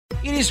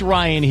It is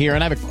Ryan here,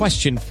 and I have a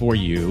question for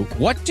you.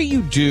 What do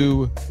you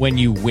do when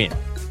you win?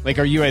 Like,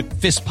 are you a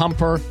fist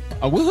pumper,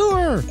 a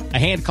woohooer, a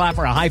hand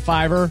clapper, a high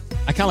fiver?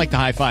 I kind of like the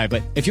high five,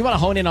 but if you want to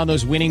hone in on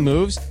those winning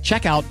moves,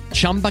 check out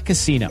Chumba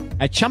Casino.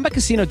 At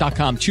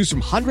ChumbaCasino.com, choose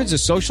from hundreds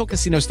of social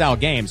casino-style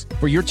games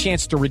for your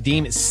chance to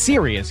redeem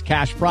serious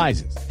cash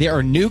prizes. There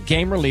are new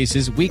game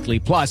releases weekly,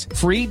 plus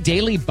free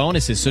daily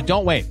bonuses. So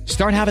don't wait.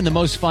 Start having the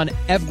most fun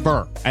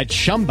ever at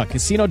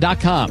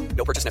ChumbaCasino.com.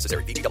 No purchase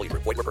necessary. VGW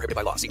Group. Void where prohibited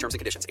by law. See terms and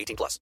conditions.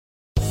 18+.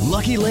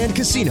 Lucky Land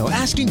Casino,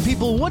 asking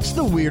people, what's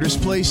the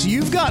weirdest place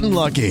you've gotten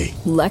lucky?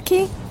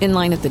 Lucky? In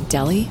line at the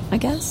deli, I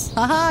guess?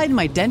 Aha, in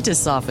my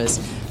dentist's office.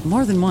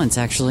 More than once,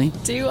 actually.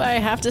 Do I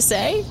have to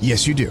say?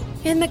 Yes, you do.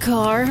 In the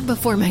car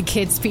before my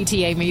kids'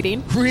 PTA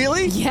meeting.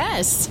 Really?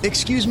 Yes.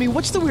 Excuse me,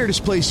 what's the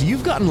weirdest place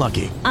you've gotten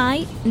lucky?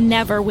 I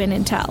never win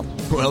and tell.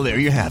 Well, there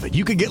you have it.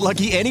 You can get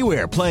lucky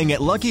anywhere, playing at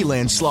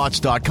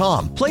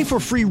LuckyLandSlots.com. Play for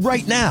free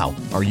right now.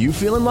 Are you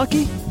feeling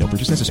lucky? No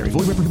purchase necessary.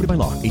 Void where prohibited by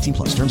law.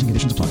 18+. Terms and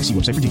conditions apply. See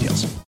website for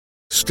details.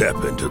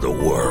 Step into the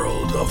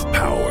world of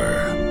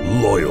power,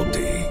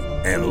 loyalty,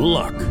 and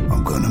luck.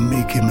 I'm gonna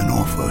make him an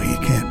offer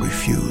he can't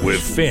refuse.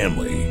 With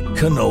family,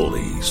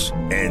 cannolis,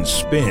 and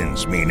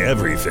spins mean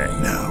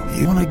everything. Now,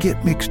 you wanna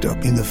get mixed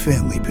up in the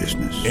family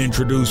business.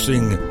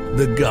 Introducing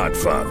The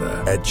Godfather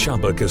at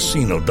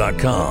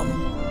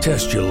ChumbaCasino.com.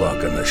 Test your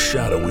luck in the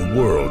shadowy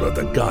world of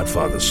The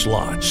Godfather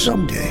slot.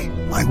 Someday,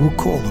 I will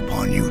call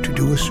upon you to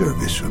do a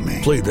service for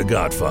me. Play The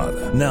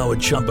Godfather, now at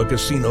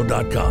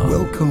ChumbaCasino.com.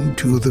 Welcome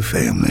to the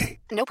family.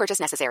 No purchase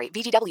necessary.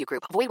 VGW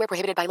Group. Void where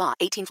prohibited by law.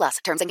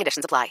 18+. Terms and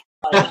conditions apply.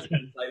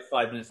 Like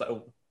 5 minutes.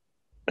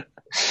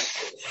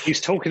 He's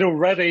talking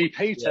already,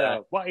 Peter. Yeah.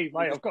 Wait,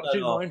 I've got to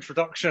do my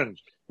introduction.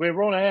 We're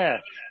on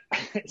air.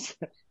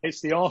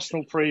 It's the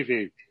Arsenal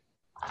preview.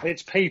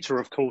 It's Peter,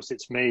 of course,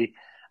 it's me.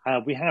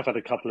 We have had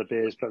a couple of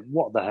beers, but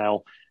what the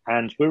hell?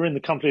 And we're in the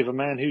company of a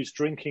man who's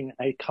drinking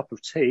a cup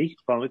of tea,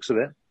 by the looks of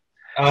it.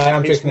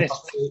 I'm drinking a cup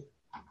of tea.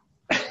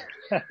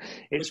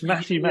 It's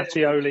Matthew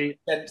Mattioli.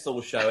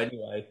 Pencil show,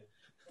 anyway.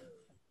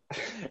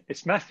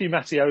 It's Matthew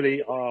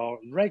Mattioli, our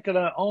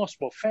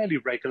fairly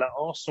regular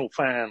Arsenal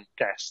fan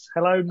guest.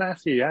 Hello,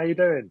 Matthew. How you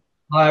doing?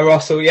 Hi,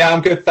 Russell. Yeah,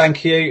 I'm good,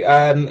 thank you.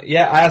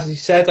 As you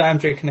said, I am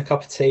drinking a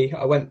cup of tea.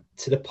 I went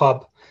to the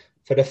pub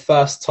for the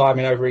first time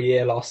in over a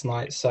year last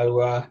night,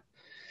 so a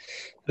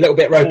little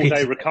bit ropey.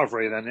 All-day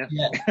recovery then, yeah?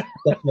 Yeah,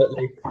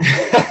 definitely.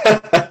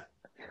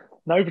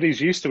 Nobody's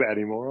used to it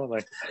anymore, are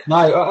they?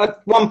 No,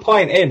 at one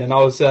point in, and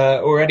I was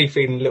already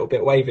feeling a little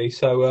bit wavy,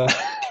 so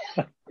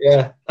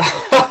yeah.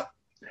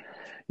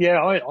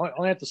 Yeah,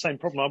 I had the same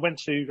problem. I went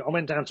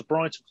down to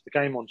Brighton for the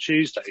game on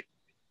Tuesday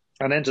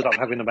and ended up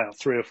having about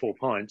 3 or 4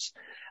 pints.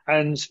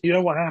 And you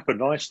know what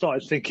happened? I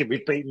started thinking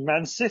we'd beaten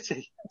Man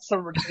City. It's so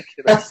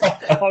ridiculous.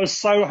 I was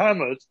so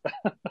hammered.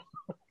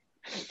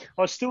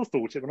 I still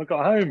thought it when I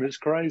got home. It's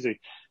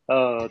crazy.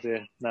 Oh,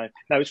 dear. No,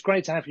 it's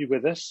great to have you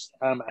with us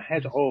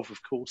ahead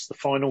of course, the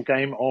final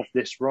game of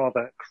this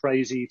rather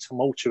crazy,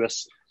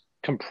 tumultuous,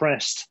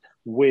 compressed,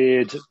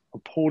 weird,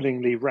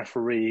 appallingly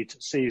refereed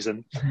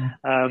season.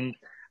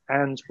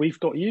 And we've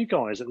got you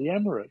guys at the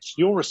Emirates.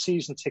 You're a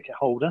season ticket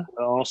holder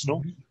at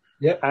Arsenal.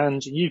 Yep.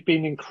 And you've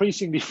been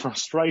increasingly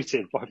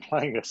frustrated by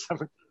playing us,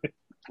 haven't you?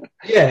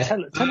 Yeah.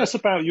 Tell us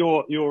about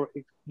your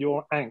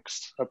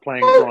angst of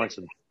playing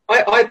Brighton.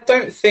 I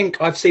don't think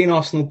I've seen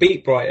Arsenal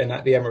beat Brighton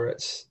at the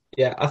Emirates.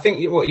 Yeah, I think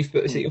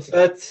is it your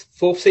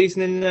fourth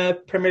season in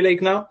the Premier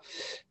League now?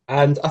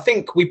 And I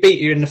think we beat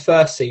you in the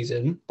first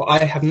season, but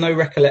I have no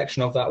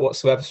recollection of that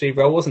whatsoever. So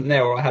either I wasn't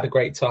there or I had a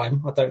great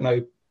time. I don't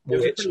know. It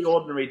was a pretty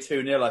ordinary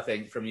 2-0, I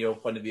think, from your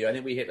point of view. I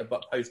think we hit the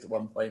post at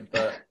one point,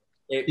 but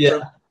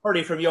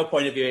probably from your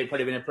point of view, it'd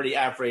probably been a pretty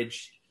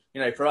average.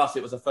 You know, for us,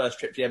 it was the first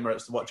trip to the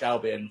Emirates to watch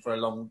Albion for a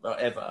long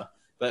ever.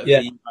 But for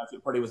you guys,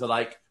 it probably was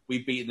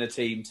we've beaten the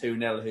team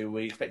 2-0 who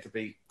we expect to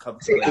beat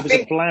comfortably. It was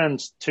a bland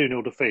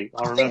 2-0 defeat,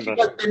 I remember.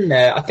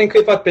 I think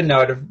if I'd been there,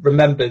 I'd have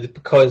remembered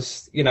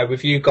because, you know,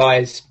 with you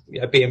guys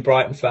being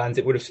Brighton fans,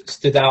 it would have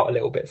stood out a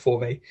little bit for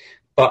me.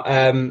 But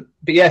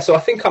yeah, so I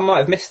think I might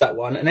have missed that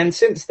one. And then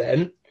since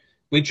then,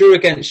 we drew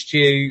against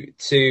you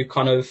to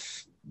kind of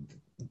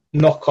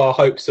knock our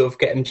hopes of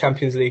getting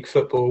Champions League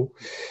football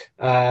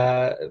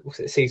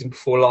season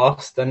before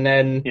last. And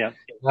then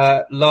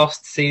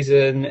last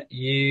season,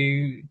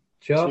 you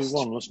just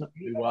 2-1, wasn't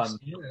it? 2-1.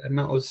 Yeah, and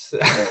that was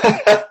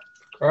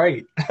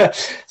great.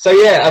 So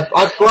yeah,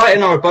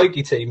 Brighton are a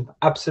bogey team,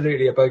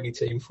 absolutely a bogey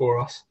team for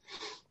us.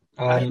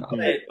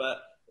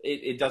 But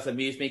it does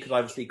amuse me because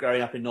obviously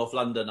growing up in North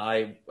London,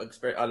 I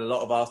had a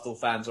lot of Arsenal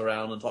fans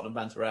around and Tottenham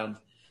fans around,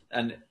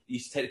 and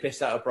used to take the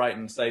piss out of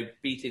Brighton. So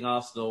beating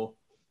Arsenal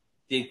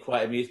did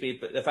quite amuse me.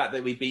 But the fact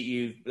that we beat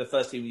you, the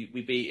first team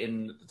we beat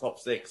in the top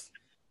six,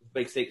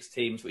 big six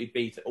teams, we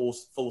beat all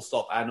full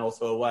stop and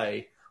also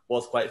away,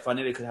 was quite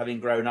funny because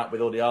having grown up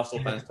with all the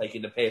Arsenal fans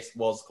taking the piss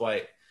was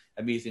quite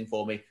amusing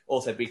for me.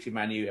 Also beating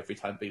Man U every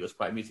time beat was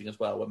quite amusing as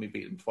well. When we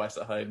beat them twice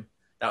at home,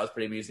 that was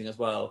pretty amusing as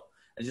well.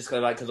 And just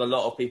kind of because a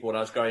lot of people when I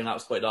was growing up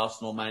supported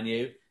Arsenal, Man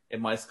U.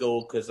 in my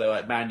school because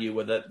like Man U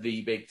were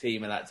the big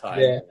team at that time,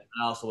 and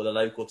Arsenal were the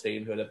local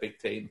team who were the big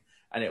team,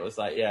 and it was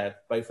like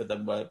both of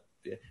them were.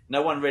 Yeah.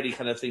 No one really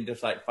kind of seemed to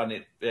like find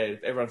it.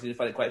 Everyone seemed to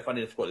find it quite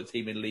funny to support the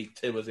team in League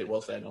Two as it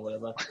was then, or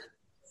whatever.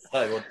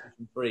 So, or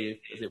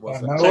Three as it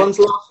was. No one's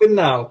laughing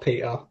now,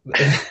 Peter.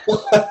 Been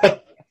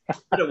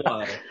a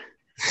while.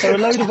 So a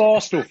load of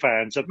Arsenal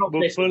fans were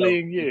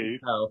bullying you.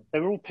 No. They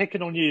were all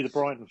picking on you, the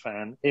Brighton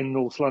fan, in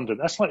North London.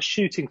 That's like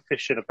shooting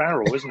fish in a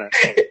barrel, isn't it?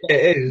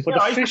 It is. But the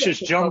fish has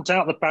jumped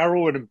out the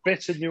barrel and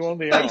bitten you on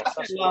the arse.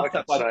 I laughed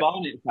at by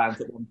Barnet fans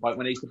at one point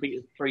when they used to beat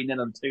us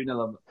 3-0 and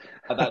 2-0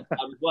 at that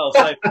time as well.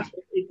 So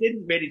it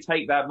didn't really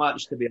take that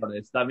much, to be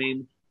honest. I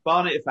mean,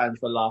 Barnet fans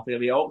were laughing. I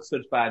mean,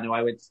 Oxford fan who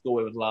I went to school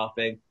with was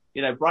laughing.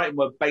 You know, Brighton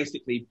were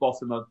basically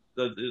bottom of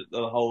the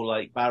whole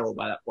like barrel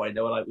by that point.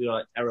 They were like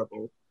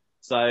terrible.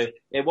 So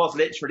it was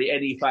literally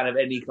any fan of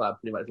any club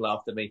pretty much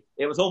laughed at me.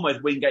 It was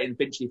almost Wingate and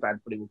Finchley fans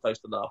pretty close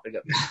to laughing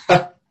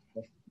at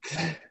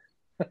me.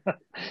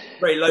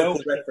 Very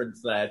local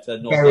reference there to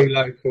North Very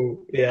London.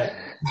 local, yeah.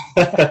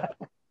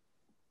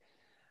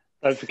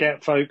 Don't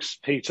forget, folks,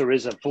 Peter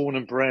is a born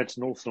and bred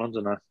North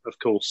Londoner, of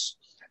course,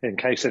 in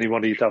case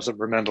anybody doesn't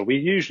remember. We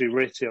usually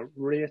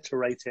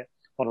reiterate it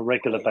on a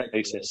regular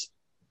basis.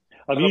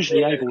 I'm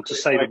usually able to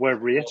say the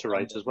word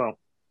reiterate as well.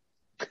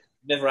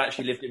 Never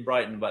actually lived in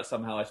Brighton, but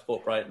somehow I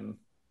support Brighton.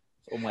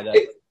 It's all my dad.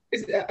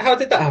 How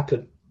did that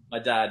happen? My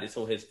dad. It's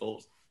all his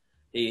fault.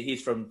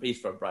 He's from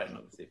Brighton,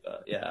 obviously,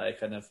 but yeah, it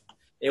would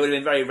have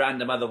been very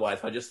random otherwise.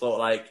 I just thought,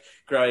 like,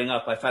 growing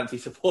up, I fancy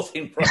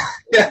supporting Brighton.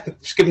 Yeah,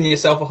 just giving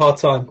yourself a hard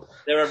time.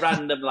 They're a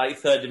random, like,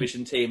 third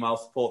division team. I'll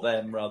support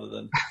them rather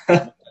than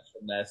from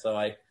there. So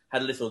I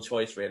had little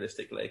choice,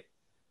 realistically.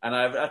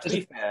 And to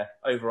be fair,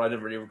 overall, I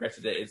never really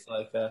regretted it. It's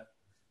like,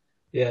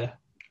 yeah.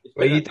 It's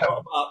been a lot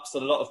of ups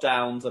and a lot of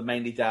downs, and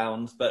mainly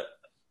downs, but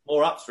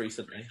more ups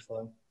recently.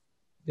 So.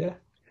 Yeah.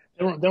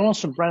 There are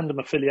some random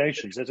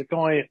affiliations. There's a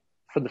guy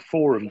from the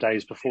forum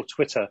days before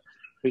Twitter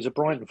who's a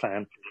Brighton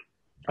fan,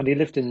 and he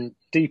lived in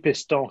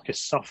deepest,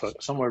 darkest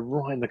Suffolk, somewhere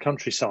right in the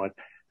countryside,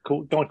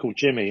 a guy called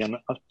Jimmy. And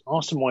I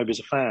asked him why he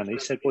was a fan. He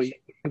said, well,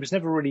 he was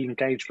never really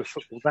engaged with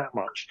football that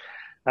much,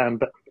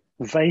 but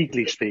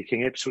vaguely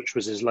speaking, Ipswich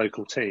was his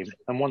local team.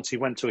 And once he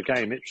went to a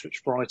game,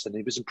 Ipswich-Brighton,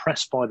 he was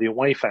impressed by the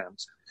away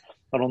fans.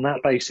 And on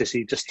that basis,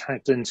 he just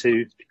tagged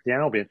into the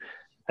Albion.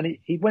 And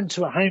he went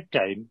to a home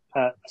game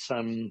at, I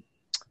think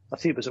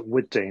it was at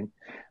Wooddean,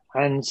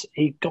 and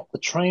he got the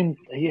train.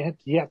 He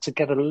had to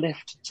get a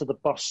lift to the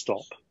bus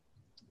stop.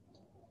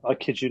 I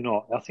kid you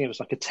not. I think it was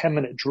like a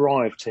 10-minute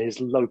drive to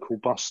his local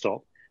bus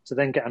stop to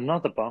then get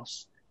another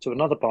bus to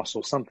another bus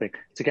or something,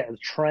 to get a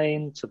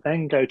train, to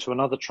then go to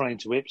another train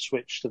to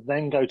Ipswich, to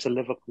then go to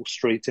Liverpool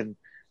Street in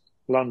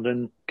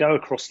London, go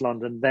across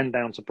London, then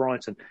down to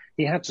Brighton.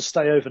 He had to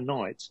stay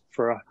overnight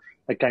for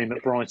a game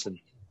at Brighton.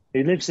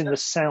 He lives in the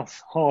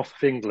south half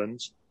of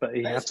England, but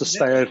he had to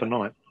stay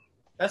overnight.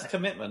 That's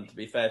commitment, to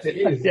be fair to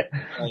you. Yeah,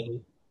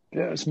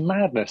 it's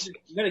madness.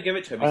 You've got to give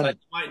it to him. He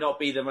might not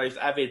be the most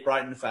avid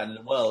Brighton fan in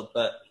the world,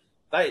 but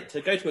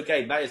to go to a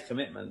game, that is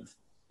commitment.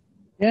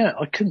 Yeah,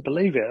 I couldn't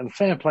believe it, and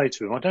fair play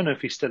to him. I don't know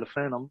if he's still a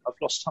fan. I've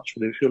lost touch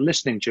with him. If you're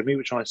listening, Jimmy,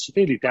 which I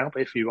severely doubt,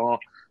 but if you are,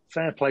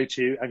 fair play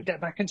to you, and get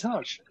back in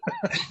touch.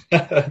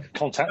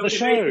 Contact the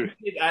show. You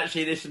did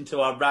actually listen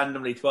to our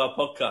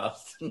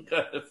podcast.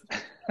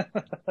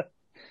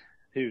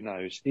 Who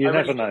knows? You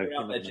never know.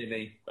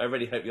 Jimmy. I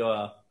really hope you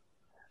are.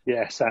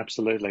 Yes,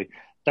 absolutely.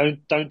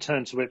 Don't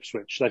turn to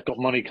Ipswich. They've got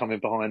money coming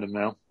behind them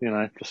now.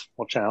 Just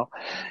watch out.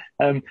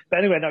 But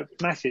anyway, no,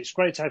 Matthew, it's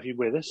great to have you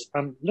with us.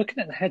 Looking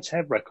at the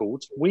head-to-head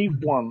records,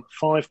 we've won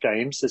 5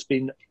 games. There's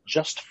been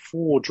just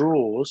 4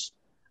 draws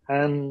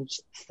and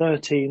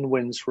 13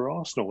 wins for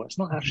Arsenal. It's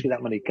not actually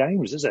that many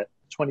games, is it?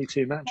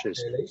 22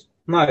 matches.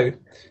 No.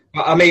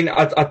 I mean,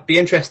 I'd be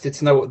interested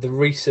to know what the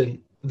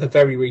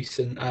very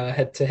recent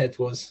head-to-head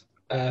was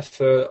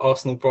for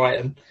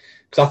Arsenal-Brighton.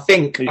 Because I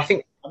think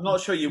I'm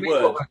not sure you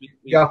would.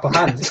 The upper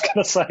hand. I was going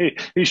to say, are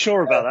you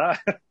sure about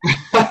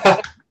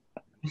that?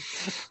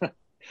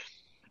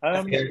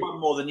 I think it's one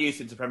more than you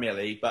since the Premier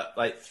League, but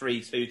like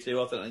 3-2-2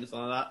 or something like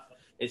that.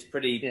 It's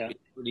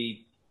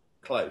pretty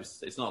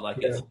close. It's not like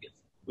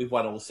we've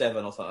won all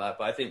 7 or something like that.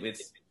 But I think it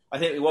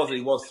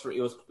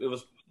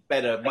was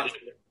better. I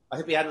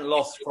think we hadn't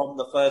lost from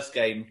the first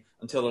game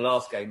until the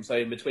last game. So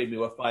in between, we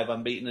were 5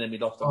 unbeaten, and then we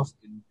lost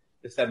in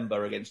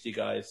December against you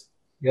guys.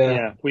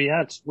 Yeah, we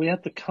had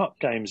the cup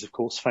games, of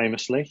course,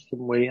 famously,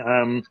 didn't we?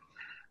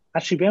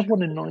 Actually, we had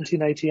one in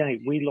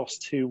 1988. We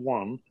lost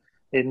 2-1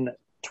 in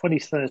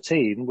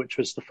 2013, which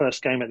was the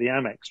first game at the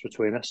Amex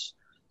between us.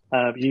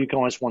 You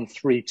guys won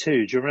 3-2. Do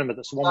you remember?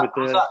 That's the one with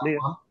the.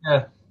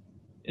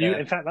 Yeah.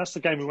 In fact, that's the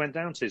game we went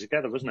down to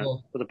together, wasn't it? Yeah.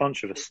 With a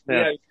bunch of us.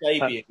 Yeah.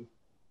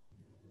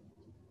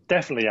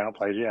 Definitely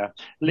outplayed. Yeah.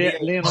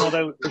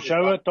 Leonardo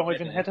Ulloa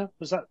diving header.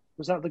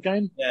 Was that the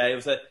game? Yeah, it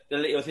was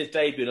his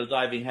debut, a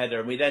diving header,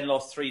 and we then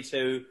lost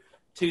 3-2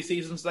 2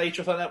 seasons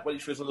later, or something like that,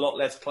 which was a lot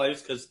less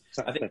close because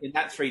I think in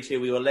that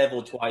 3-2 we were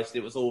level twice. And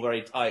it was all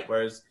very tight,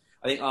 whereas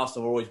I think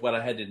Arsenal were always well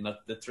ahead in the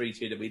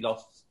 3-2 that we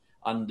lost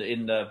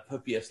in the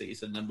Pupia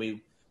season, and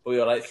we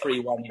were like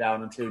 3-1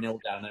 down and 2-0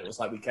 down, and it was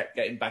like we kept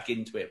getting back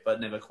into it, but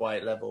never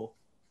quite level.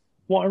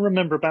 What I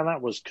remember about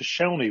that was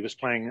Koscielny was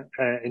playing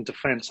in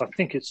defence. I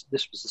think this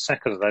was the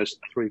second of those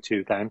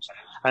 3-2 games.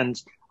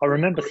 And I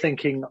remember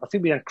thinking, I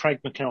think we had Craig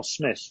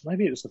McHale-Smith.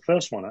 Maybe it was the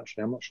first one,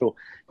 actually. I'm not sure.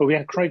 But we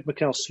had Craig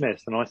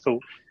McHale-Smith, and I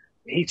thought,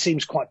 he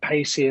seems quite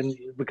pacey, and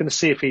we're going to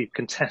see if he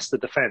can test the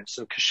defence.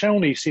 And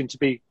Koscielny seemed to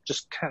be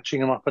just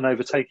catching him up and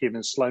overtaking him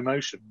in slow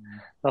motion.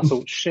 And I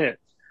thought, shit,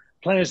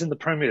 players in the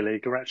Premier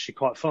League are actually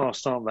quite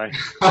fast, aren't they,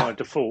 by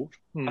default?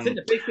 I think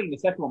the big thing, the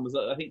second one, was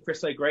that I think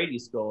Chris O'Grady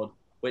scored,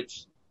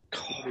 which...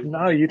 God,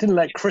 no, you didn't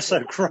let Chris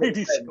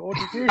O'Grady score,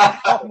 did you?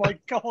 Oh, my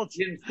God.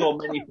 He didn't score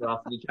many for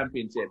us in the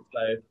Championship,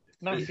 so...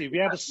 Matthew, we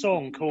had a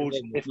song called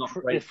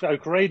If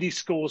O'Grady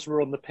Scores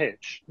Were on the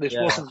Pitch. This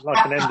wasn't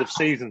like an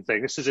end-of-season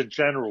thing. This is a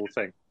general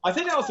thing. I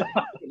think that was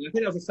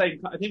the same...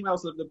 I think that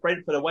was the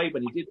Brentford away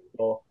when he did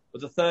score.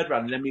 It was the third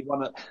round, and then we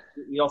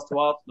lost to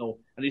Arsenal,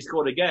 and he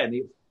scored again.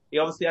 He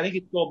obviously... I think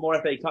he scored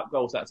more FA Cup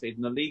goals that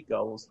season than league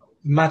goals.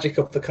 Magic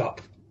of the cup.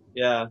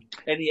 Yeah.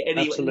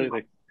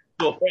 Absolutely.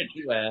 Score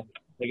anywhere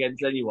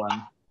against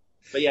anyone.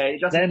 But yeah, it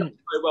doesn't very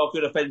well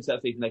good offence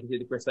that season they can do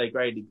to Chris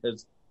O'Grady,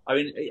 because I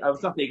mean, I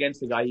was nothing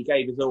against the guy. He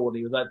gave his all, and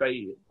he was like put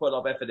a lot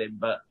of effort in.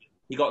 But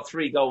he got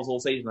 3 goals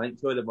all season. I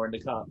think 2 of them were in the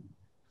cup.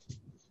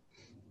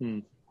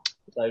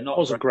 So not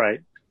wasn't great.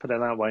 Put it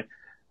that way.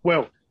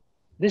 Well,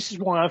 this is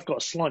why I've got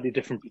a slightly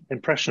different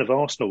impression of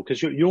Arsenal,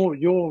 because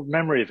your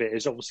memory of it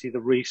is obviously the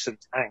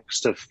recent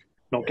angst of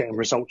not getting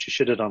results you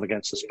should have done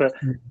against us. But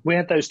we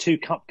had those 2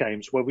 cup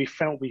games where we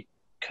felt we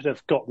could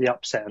have got the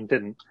upset and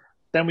didn't.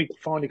 Then we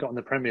finally got in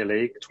the Premier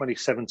League,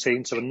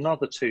 2017, so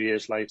another 2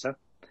 years later.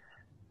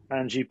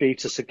 And you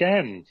beat us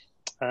again,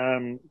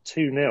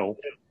 2-0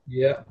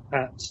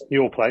 at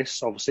your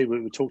place. Obviously,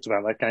 we talked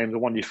about that game, the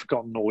one you've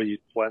forgotten or you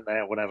weren't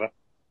there or whatever.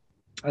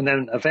 And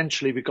then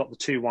eventually we got the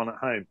 2-1 at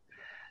home.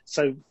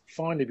 So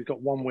finally we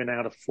got 1 win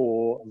out of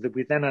 4.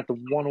 We then had the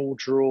 1-1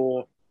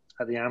 draw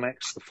at the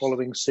Amex the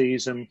following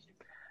season.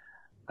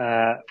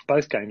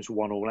 Both games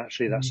were 1-1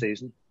 actually that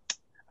season.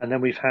 And then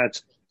we've had...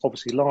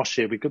 Obviously, last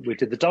year we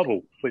did the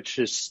double, which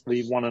is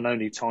the one and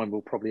only time we'll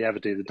probably ever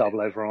do the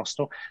double over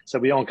Arsenal. So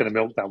we aren't going to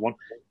milk that one.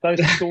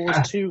 Both scores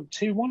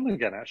 2-1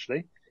 again,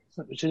 actually,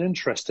 which is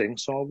interesting.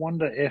 So I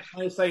wonder if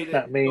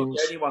that means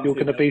you're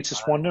going to beat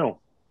us 1-0.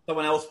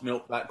 Someone else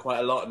milked that quite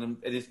a lot, and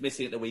is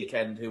missing at the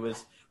weekend, who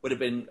would have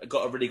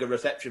got a really good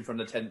reception from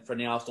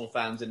the Arsenal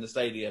fans in the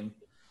stadium,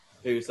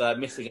 who's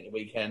missing at the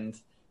weekend.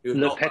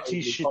 Le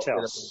Petit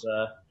Chitels.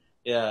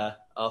 Yeah.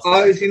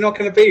 Oh, is he not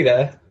going to be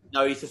there?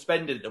 No, he's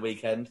suspended at the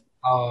weekend.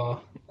 Oh,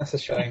 that's a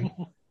shame.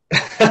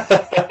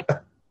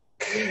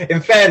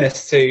 In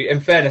fairness,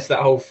 that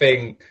whole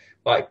thing,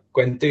 like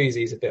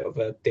Guendouzi's a bit of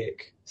a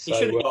dick. He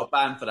should have got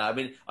banned for that. I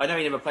mean, I know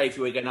he never played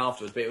for you again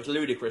afterwards, but it was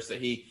ludicrous that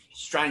he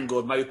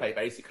strangled Mopé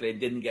basically and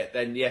didn't get.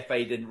 Then the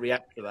FA didn't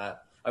react to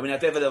that. I mean,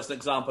 if ever there was an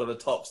example of a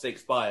top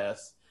 6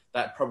 bias,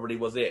 that probably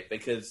was it,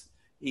 because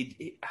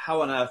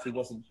how on earth he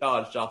wasn't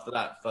charged after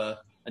that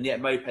and yet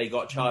Mopé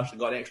got charged and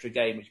got an extra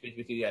game, which means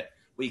we could get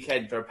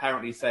weekend for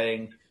apparently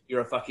saying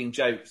you're a fucking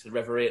joke to the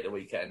referee at the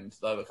weekend.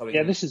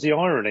 This is the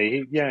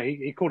irony.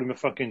 He called him a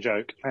fucking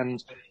joke.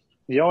 And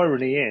the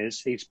irony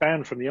is he's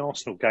banned from the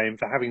Arsenal game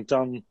for having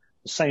done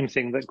the same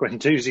thing that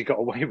Guendouzi got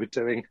away with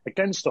doing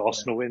against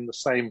Arsenal in the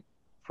same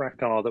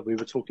fracas that we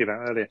were talking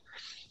about earlier.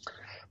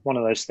 One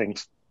of those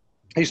things.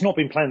 He's not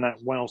been playing that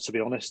well, to be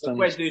honest. And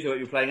Guendouzi what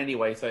you're playing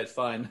anyway, so it's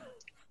fine.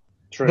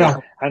 True.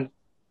 No. And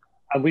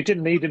we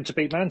didn't need him to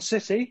beat Man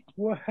City.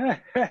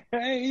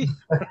 Hey.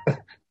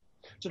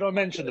 Did I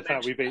mention the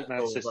fact we beat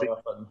Man City?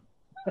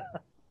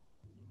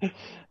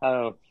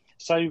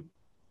 So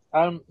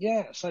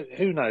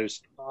who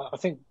knows? I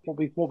think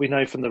what we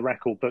know from the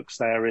record books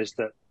there is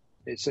that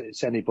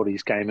it's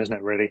anybody's game, isn't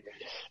it, really?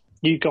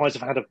 You guys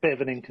have had a bit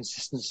of an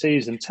inconsistent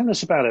season. Tell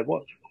us about it.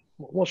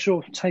 What's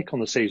your take on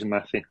the season,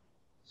 Matthew?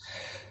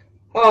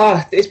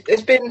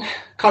 It's been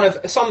kind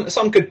of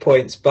some good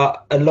points,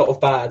 but a lot of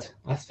bad,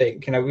 I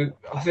think. I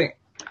think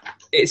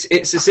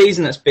it's a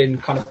season that's been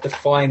kind of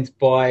defined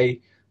by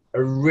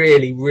a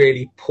really,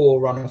 really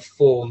poor run of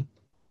form.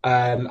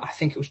 I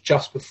think it was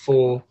just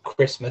before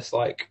Christmas,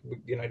 the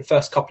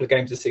first couple of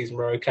games of the season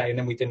were okay, and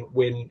then we didn't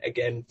win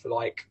again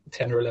for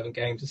 10 or 11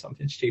 games or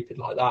something stupid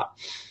like that.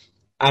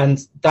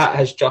 And that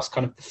has just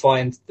kind of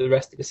defined the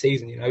rest of the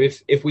season.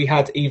 If we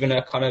had even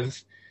a kind of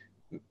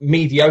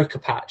mediocre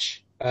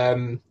patch,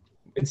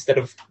 instead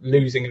of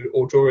losing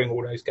or drawing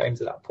all those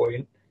games at that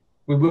point,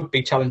 we would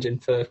be challenging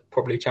for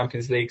probably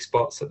Champions League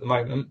spots at the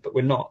moment, but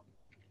we're not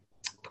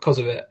because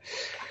of it.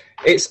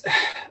 I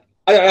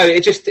don't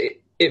know,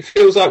 it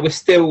feels like we're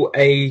still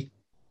a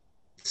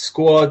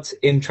squad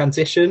in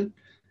transition,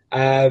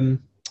 and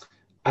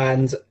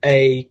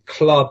a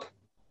club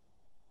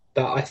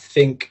that I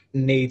think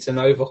needs an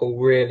overhaul,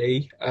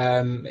 really,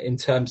 in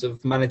terms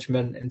of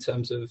management, in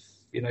terms of,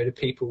 the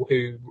people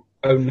who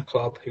own the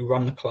club, who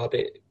run the club.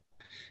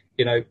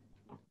 You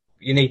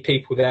need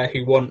people there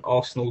who want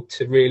Arsenal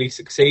to really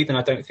succeed, and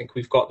I don't think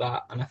we've got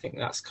that. And I think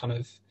that's kind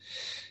of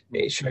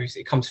it shows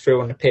it comes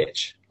through on the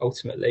pitch.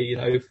 Ultimately, you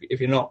know, if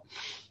you're not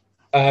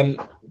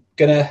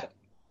gonna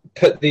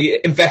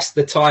invest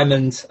the time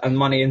and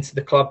money into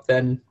the club,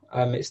 then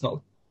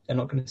they're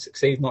not going to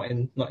succeed. Not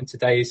in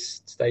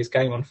today's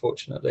game,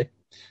 unfortunately.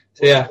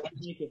 So yeah. What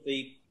do you think of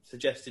the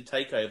suggested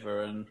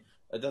takeover? And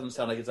it doesn't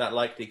sound like it's that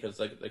likely because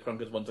the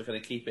Kroenkes want to kind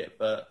of keep it,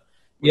 but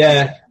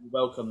yeah,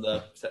 welcome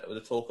the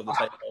talk of the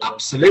takeover.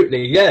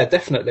 Absolutely, yeah,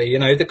 definitely. You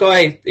know, the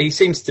guy, he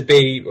seems to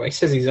be. He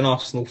says he's an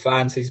Arsenal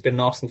fan. So he's been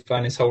an Arsenal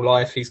fan his whole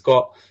life. He's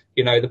got,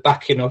 you know, the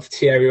backing of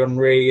Thierry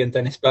Henry and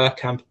Dennis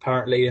Bergkamp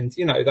apparently, and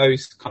you know,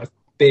 those kind of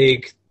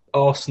big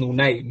Arsenal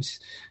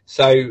names.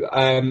 So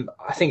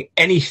I think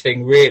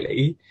anything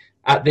really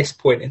at this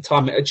point in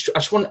time. I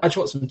just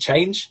want some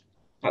change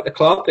at the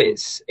club.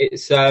 It's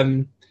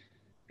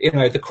you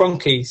know, the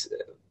Kroenkes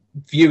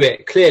view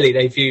it clearly.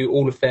 They view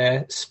all of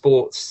their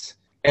sports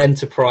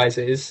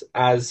enterprises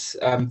as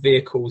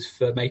vehicles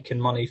for making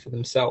money for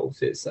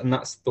themselves. And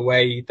that's the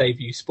way they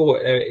view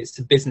sport. It's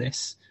a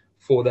business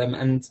for them,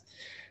 and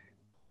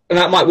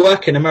that might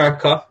work in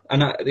America,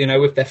 and you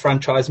know, with their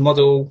franchise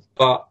model,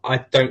 but I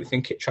don't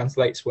think it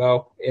translates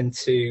well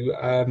into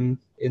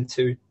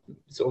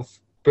sort of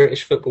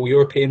British football,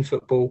 European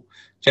football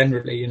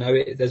generally. You know,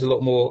 there's a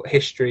lot more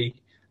history,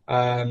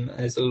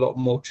 there's a lot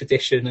more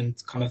tradition, and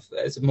kind of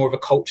there's more of a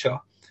culture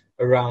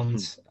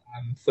around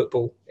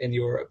football in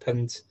Europe,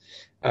 and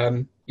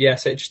so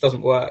it just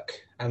doesn't work.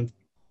 And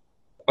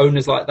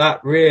owners like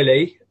that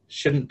really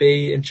shouldn't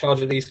be in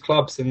charge of these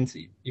clubs. And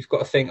you've got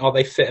to think, are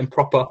they fit and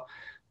proper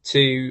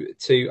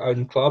to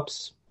own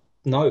clubs?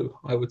 No,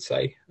 I would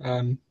say.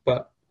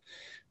 But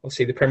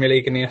obviously the Premier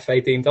League and the FA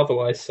deemed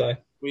otherwise. So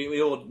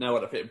we all know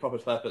what a fit and proper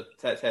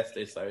test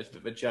is, though. It's a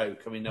bit of a joke.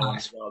 I mean, no one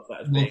regards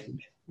that as being.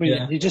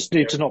 Well, you just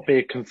need to not be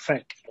a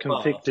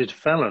convicted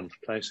felon,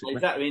 basically.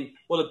 Exactly. I mean,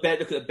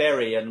 look at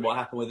Bury and what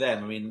happened with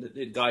them. I mean,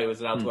 the guy who was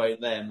allowed to own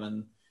them,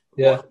 and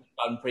what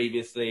he'd done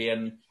previously,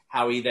 and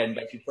how he then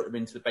basically put them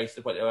into the base of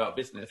the point they were out of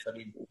business. I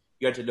mean,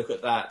 you had to look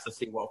at that to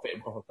see what a fit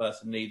and proper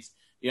person needs.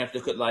 You have to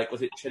look at, like,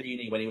 was it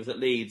Cellini when he was at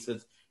Leeds?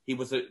 He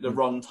was the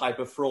wrong type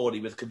of fraud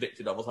he was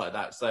convicted of, or like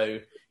that. So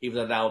he was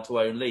allowed to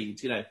own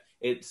Leeds. You know,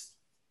 it's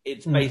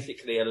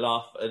basically a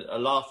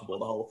laughable,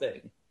 the whole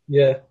thing.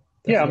 Yeah.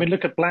 Definitely. Yeah, I mean,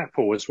 look at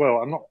Blackpool as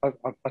well.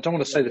 I don't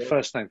want to say the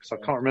first name because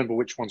I can't remember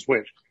which one's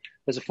which.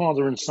 There's a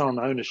father and son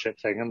ownership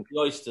thing, and the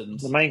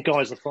Oystons. The main guy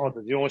is the father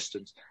of the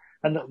Oystons,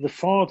 and the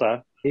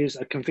father is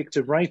a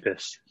convicted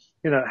rapist.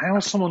 You know, how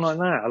is someone like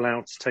that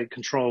allowed to take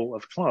control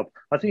of a club?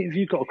 I think if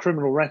you've got a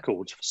criminal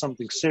record for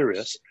something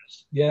serious,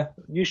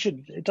 you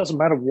should. It doesn't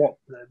matter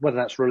whether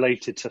that's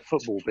related to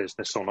football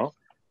business or not.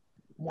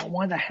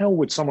 Why the hell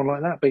would someone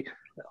like that be?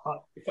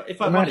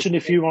 Imagine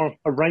if you are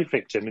a rape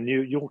victim and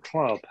your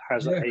club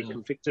has a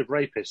convicted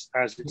rapist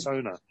as its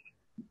owner.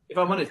 If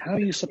I'm honest, how are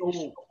you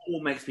all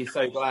makes me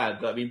so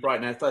glad that, I mean,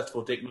 Brighton had, first of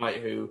all, Dick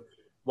Knight, who,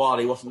 while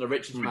he wasn't the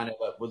richest man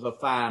ever, was a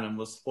fan and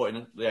was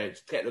supporting,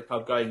 kept the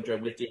club going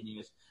during the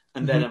years.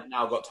 And then I've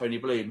now got Tony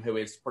Bloom, who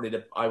is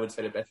probably I would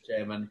say the best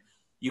chairman.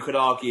 You could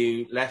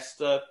argue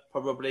Leicester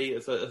probably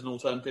as an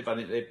alternative. I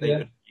think they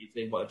could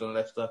be what they've done at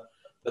Leicester,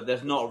 but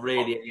there's not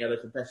really any other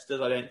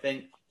competitors, I don't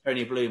think.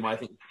 Tony Bloom, I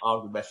think, is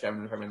arguably the best chairman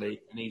in the Premier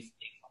League, and he's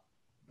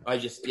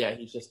just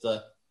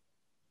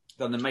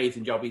done an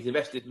amazing job. He's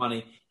invested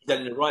money. He's done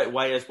it in the right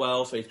way as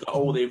well. So he's got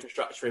all the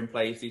infrastructure in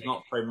place. He's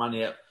not throwing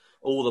money at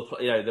all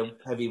the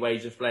heavy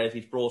wages players.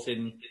 He's brought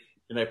in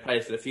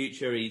players for the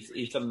future.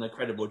 He's done an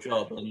incredible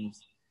job. And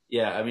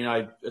yeah, I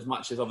mean, as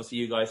much as obviously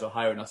you guys are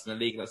hiring us in the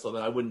league and that sort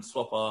of thing, I wouldn't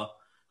swap our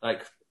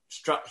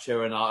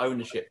structure and our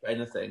ownership for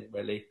anything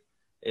really.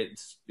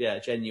 It's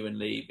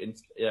genuinely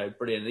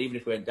brilliant. And even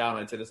if we went down,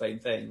 I'd say the same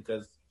thing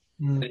because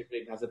Tony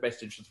Bloom has the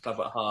best interest of the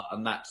club at heart,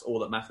 and that's all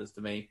that matters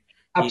to me.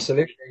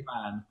 Absolutely,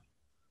 man.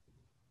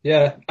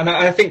 Yeah, and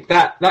I think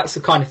that's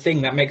the kind of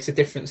thing that makes a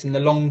difference in the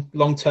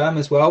long term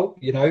as well.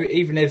 You know,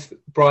 even if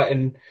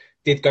Brighton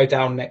did go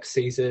down next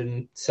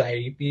season,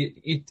 say,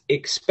 you'd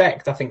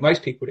expect, I think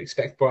most people would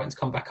expect Brighton to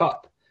come back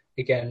up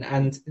again.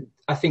 And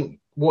I think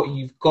what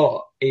you've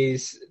got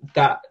is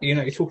that,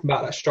 you're talking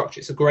about that structure.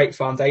 It's a great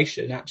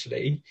foundation,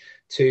 actually,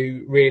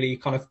 to really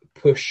kind of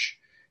push,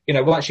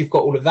 once you've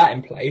got all of that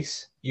in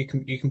place, you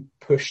can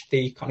push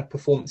the kind of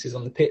performances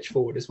on the pitch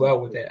forward as well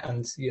with it,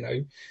 and,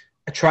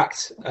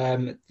 attract,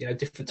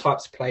 different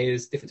types of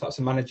players, different types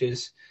of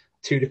managers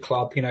to the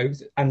club,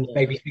 and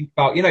maybe think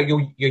about,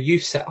 your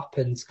youth setup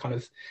and kind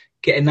of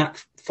getting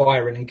that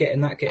firing and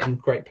getting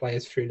great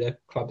players through the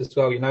club as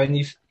well, and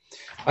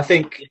I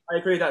think I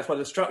agree. That's why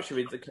the structure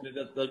is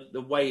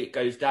the way it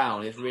goes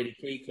down is really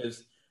key,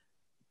 because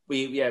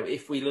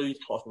if we lose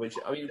Potter, which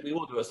I mean we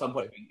will do at some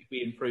point, if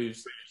he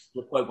improves to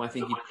the point where I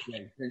think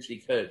he potentially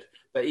could.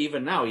 But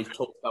even now, he's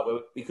talked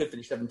about we could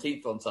finish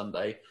 17th on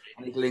Sunday,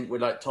 and he's linked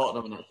with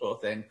Tottenham and that sort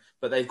of thing.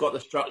 But they've got the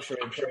structure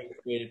in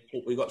place.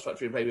 We've got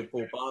structure in place with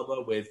Paul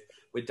Barber, with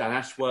Dan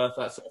Ashworth,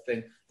 that sort of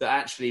thing. That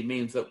actually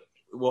means that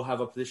we'll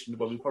have a position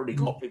where we've probably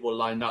got people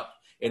lined up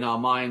in our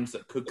minds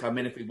that could come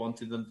in if we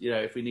wanted them.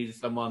 If we needed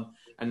someone.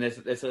 And there's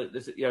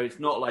it's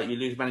not like you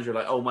lose a manager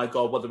like, oh my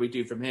God, what do we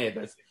do from here?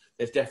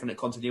 there's definite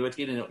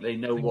continuity. They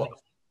know what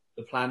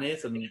the plan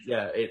is, and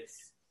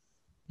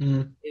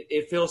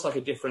it feels like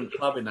a different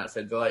club in that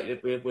sense.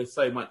 Like we're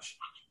so much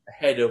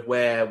ahead of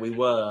where we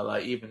were,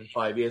 like even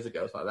 5 years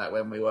ago, like that,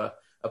 when we were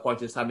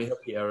appointing Sammy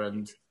Hookier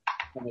and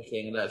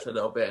panicking and that's a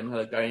little bit and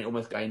kind of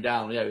almost going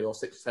down. Yeah, we were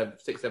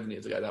 7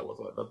 years ago that was,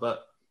 whatever.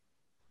 But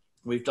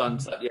we've done,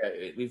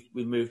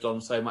 we've moved on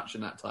so much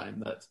in that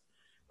time that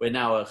we're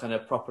now a kind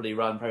of properly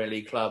run Premier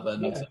League club,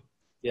 and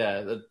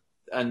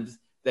and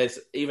there's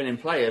even in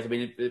players. I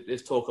mean,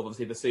 there's talk of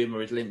obviously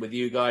Basuma is linked with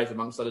you guys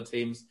amongst other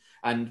teams,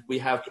 and we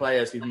have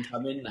players who can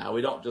come in now.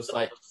 We're not just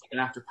like going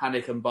to have to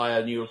panic and buy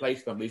a new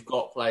replacement. We've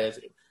got players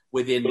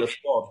within the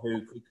squad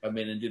who could come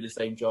in and do the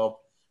same job,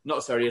 not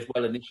necessarily as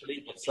well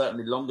initially, but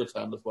certainly longer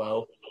term as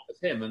well as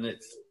him. And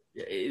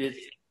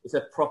it's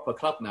a proper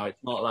club now.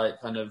 It's not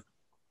like kind of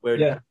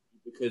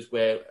because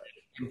we're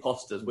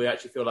imposters. We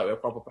actually feel like we're a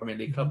proper Premier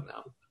League club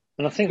now.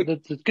 And I think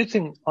the good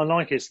thing I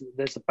like is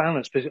there's a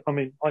balance. Because, I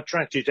mean, I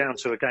dragged you down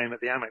to a game at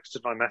the Amex,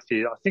 didn't I,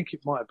 Matthew? I think it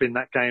might have been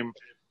that game.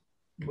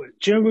 Do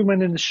you know we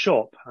went in the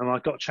shop and I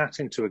got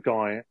chatting to a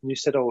guy and you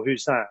said, "Oh,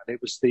 who's that?" And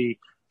it was the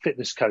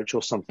fitness coach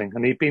or something.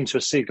 And he'd been to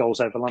a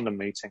Seagulls Over London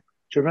meeting.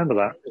 Do you remember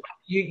that?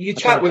 You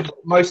chat with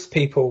most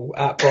people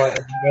at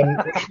Brighton,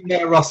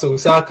 Russell,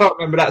 so I can't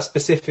remember that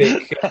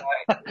specific.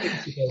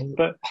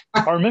 But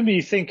I remember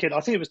you thinking,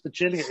 I think it was the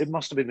Gillingham, it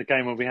must have been the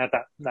game when we had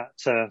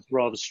that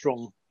rather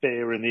strong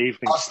beer in the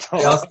evening. I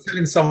was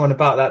telling someone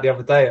about that the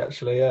other day,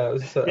 actually. Yeah, it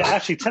was,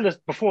 actually, tell us,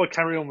 before I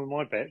carry on with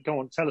my bit, go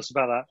on, tell us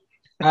about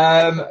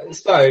that.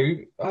 So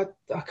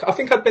I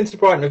think I'd been to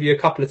Brighton with you a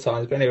couple of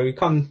times, but anyway,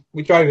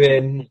 we drove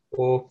in,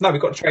 we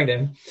got trained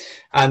in,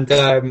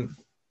 and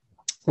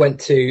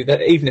went to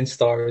the Evening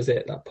Star, is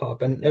it, that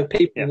pub? And there were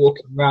people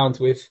walking around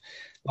with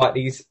like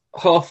these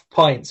half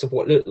pints of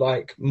what looked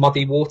like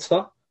muddy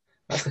water.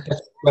 That's the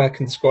best way I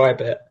can describe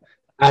it.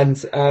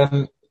 And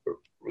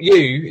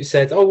you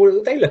said, "Oh,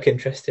 well, they look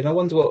interesting. I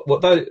wonder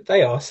what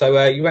they are."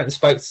 So you went and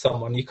spoke to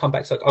someone. You come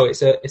back to like, "Oh,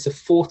 it's a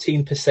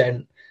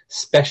 14%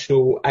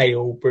 special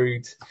ale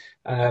brewed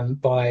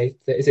by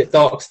is it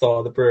Dark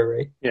Star, the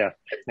brewery?" Yeah.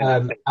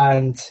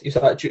 And he was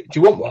like, do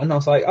you want one? I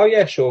was like, "Oh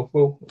yeah, sure.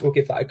 We'll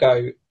give that a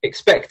go,"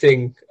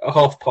 expecting a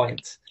half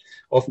pint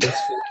of this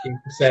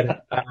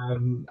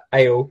 14%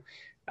 ale.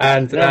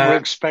 And never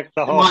expect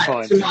the half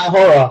pint. To my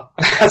horror,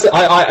 as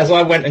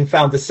I went and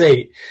found a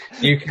seat,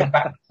 you came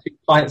back with 2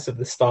 pints of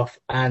the stuff,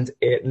 and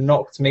it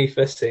knocked me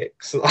for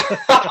 6.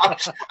 I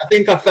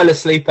think I fell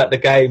asleep at the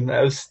game.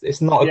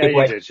 It's not a good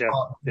way. Did,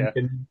 yeah.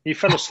 You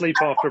fell asleep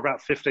after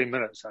about 15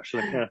 minutes,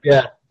 actually.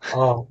 Yeah.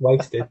 Oh,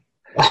 wasted.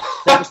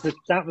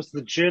 That was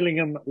the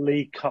Gillingham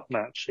League Cup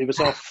match. It was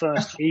our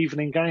first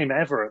evening game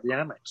ever at the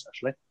Amex,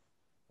 actually.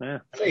 Yeah.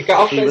 I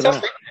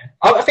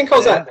think I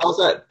was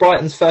at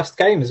Brighton's first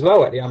game as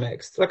well at the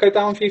Amex. Did I go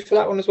down for you for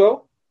that one as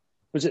well?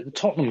 Was it the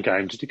Tottenham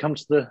game? Did you come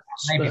to the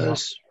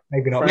Spurs?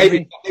 Maybe not.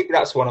 Maybe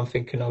that's what I'm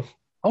thinking of.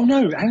 Oh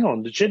no, hang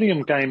on. The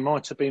Gillingham game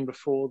might have been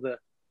before the.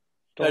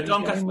 No,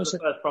 Doncaster was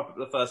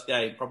the first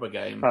game, proper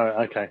game.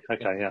 Oh, okay,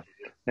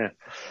 yeah.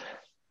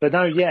 But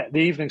no, the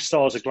Evening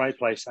Star is a great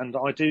place, and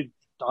I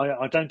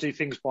don't do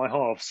things by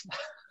halves,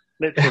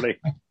 literally.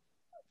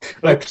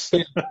 Oops.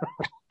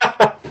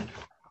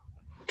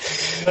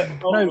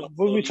 No,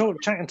 when we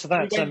chatting to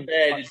that. You went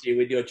there, did you,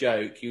 with your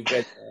joke? You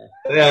went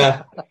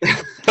there.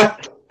 Yeah.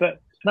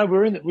 But no,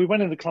 we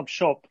went in the club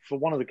shop for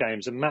one of the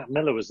games, and Matt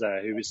Miller was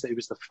there. He was the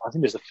I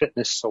think it was the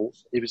fitness salt.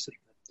 He was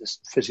this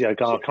physio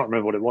guy. I can't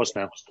remember what it was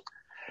now.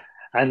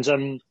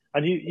 And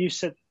you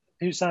said,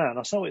 "Who's that?" And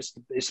I said,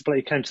 "It's the bloke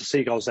who came to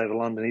Seagulls Over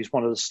London. He's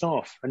one of the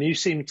staff." And you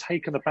seemed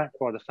taken aback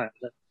by the fact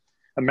that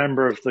a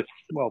member of the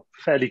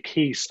fairly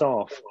key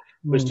staff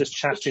was just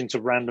chatting to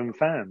random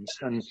fans.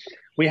 And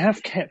we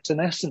have kept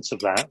an essence of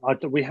that.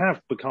 We have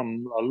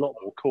become a lot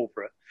more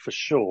corporate, for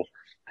sure.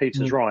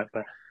 Peter's right,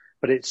 but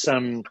it's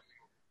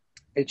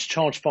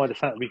charged by the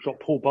fact that we've got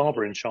Paul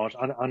Barber in charge.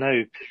 I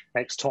know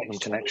ex-Tottenham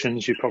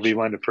connections, you probably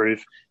won't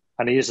approve,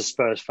 and he is a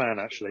Spurs fan,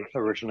 actually,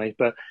 originally,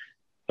 but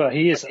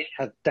he is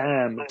a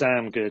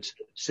damn good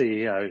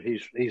CEO.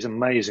 He's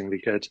amazingly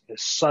good.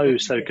 So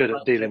good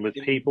at dealing with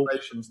people.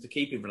 To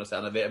keep him from the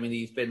sound of it. I mean,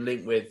 he's been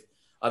linked with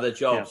other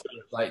jobs,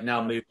 like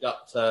now moved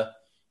up to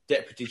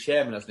deputy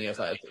chairman, hasn't he? It's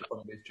like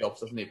one of his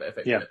jobs, doesn't he? But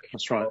effectively, yeah,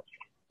 that's right.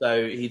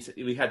 So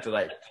we had to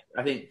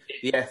I think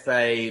the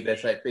FA,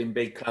 there's been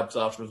big clubs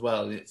after as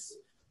well. And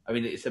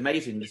it's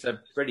amazing. It's a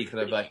pretty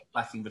kind of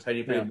backing for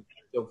Tony Bloom.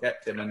 Still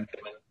kept him, and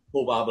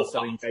Paul Barber's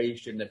so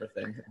engaged in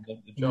everything.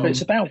 The job. But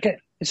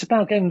it's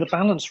about getting the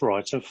balance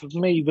right. And for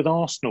me, with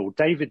Arsenal,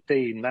 David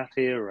Dein, that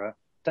era,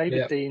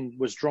 Dein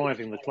was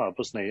driving the club,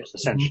 wasn't he?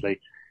 Essentially.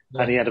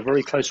 And he had a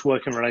very close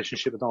working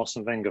relationship with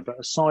Arsene Wenger. But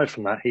aside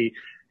from that, he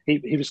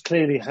was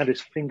clearly had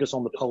his fingers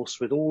on the pulse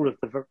with all of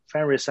the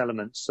various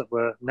elements that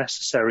were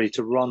necessary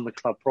to run the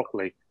club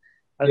properly.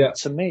 And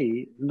to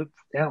me, the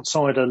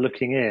outsider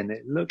looking in,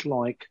 it looked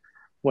like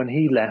when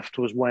he left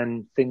was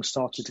when things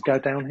started to go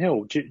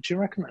downhill. Do you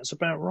reckon that's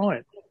about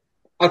right?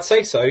 I'd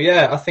say so,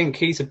 yeah. I think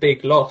he's a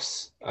big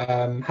loss,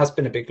 has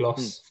been a big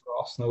loss for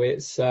Arsenal.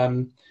 It's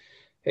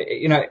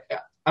you know,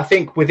 I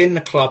think within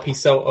the club he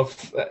sort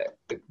of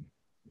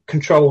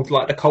controlled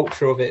like the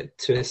culture of it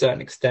to a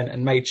certain extent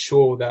and made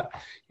sure that,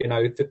 you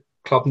know, the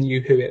club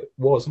knew who it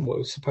was and what it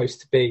was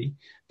supposed to be.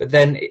 But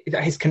then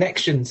his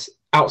connections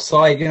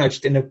outside, you know,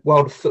 just in the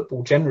world of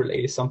football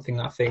generally is something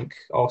that I think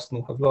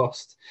Arsenal have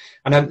lost.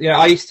 And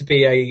I used to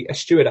be a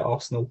steward at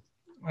Arsenal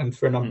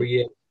for a number of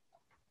years.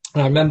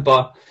 And I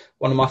remember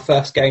one of my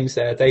first games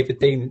there, David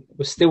Dein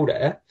was still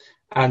there,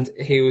 and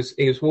he was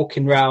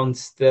walking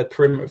around the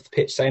perimeter of the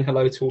pitch saying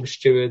hello to all the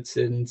stewards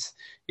and,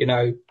 you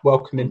know,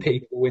 welcoming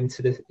people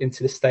into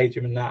the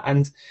stadium and that.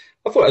 And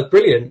I thought it was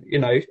brilliant, you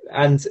know,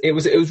 and it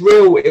was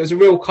a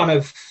real kind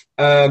of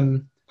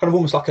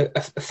almost like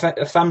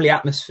a family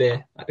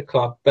atmosphere at the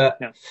club. But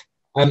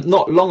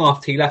not long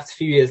after he left, a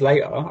few years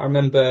later, I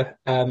remember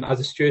as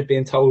a steward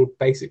being told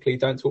basically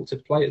don't talk to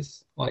the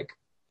players, like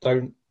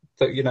don't,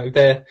 you know,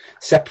 they're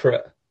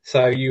separate.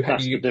 So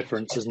that's the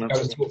difference, isn't it? Go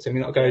and talk to them.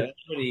 You're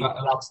not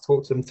allowed to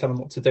talk to them, tell them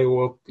what to do,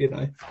 or, you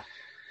know,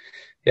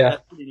 yeah.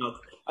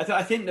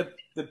 I think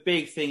the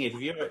big thing is,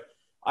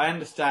 I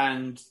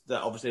understand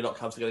that obviously a lot of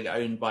clubs are going to get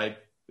owned by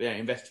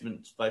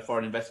investments, by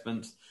foreign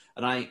investments,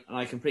 and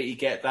I completely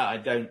get that. I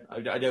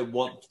don't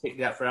want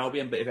particularly that for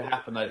Albion, but if it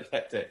happened, I'd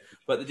accept it.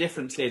 But the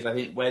difference is, I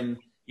think, when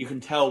you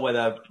can tell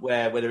whether it's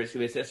going to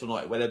be a success or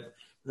not,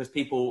 because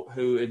people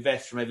who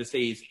invest from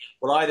overseas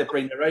will either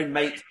bring their own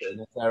mates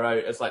in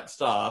as like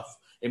staff,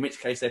 in which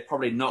case they're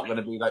probably not going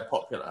to be like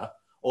popular,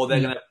 or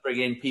they're going to bring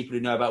in people who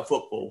know about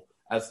football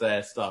as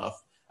their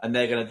staff, and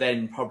they're going to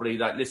then probably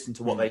like listen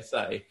to what they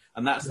say.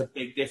 And that's the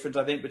big difference,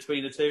 I think,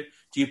 between the two.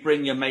 Do you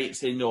bring your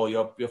mates in or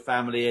your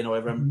family in or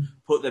everyone,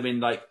 put them in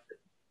like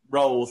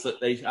roles that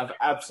they have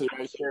absolute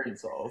no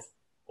experience of?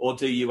 Or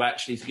do you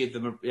actually give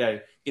them,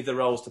 give the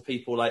roles to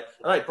people like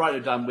Brighton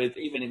have done with,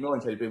 even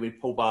ignoring Toby, with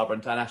Paul Barber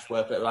and Dan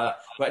Ashworth,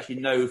 who actually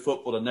know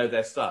football and know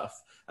their stuff.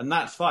 And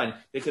that's fine,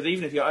 because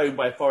even if you're owned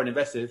by a foreign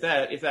investor,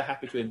 if they're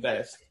happy to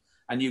invest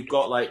and you've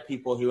got like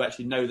people who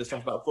actually know the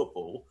stuff about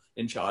football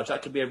in charge,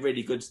 that could be a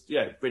really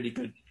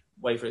good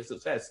way for its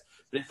success.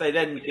 But if they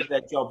then give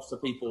their jobs to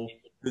people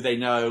who they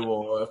know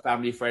or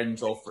family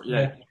friends or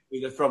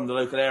either from the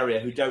local area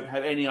who don't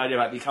have any idea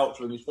about the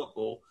culture of this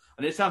football.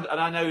 And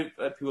I know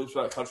people talk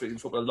about culture in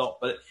football a lot,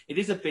 but it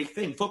is a big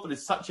thing. Football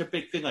is such a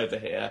big thing over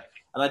here,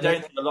 and I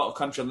don't think a lot of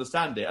countries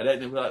understand it. I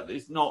don't think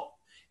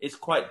it's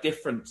quite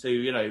different to,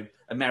 you know,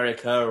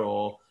 America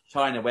or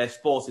China, where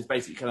sports is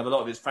basically kind of a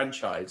lot of it's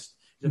franchised.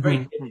 It's a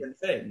very different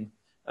thing,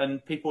 and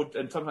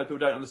sometimes people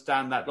don't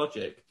understand that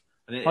logic.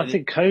 I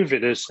think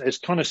COVID has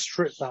kind of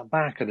stripped that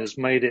back and has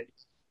made it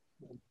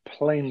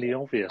plainly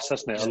obvious,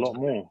 hasn't it? A lot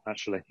more,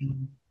 actually.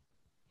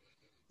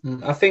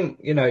 I think,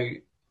 you know,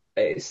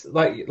 it's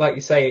like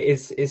you say,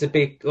 it's a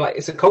big, like,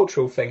 it's a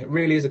cultural thing. It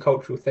really is a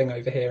cultural thing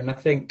over here. And I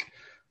think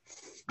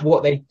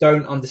what they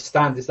don't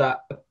understand is that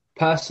a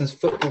person's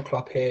football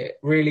club here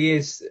really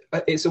is,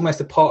 it's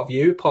almost a part of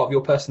you, part of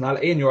your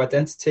personality and your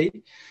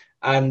identity.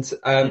 And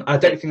I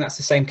don't think that's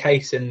the same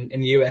case in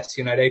the US.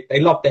 You know, they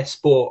love their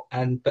sport,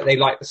 but they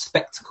like the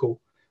spectacle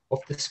of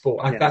the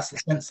sport. And that's the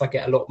sense I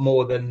get a lot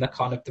more than the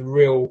kind of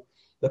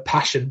the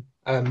passion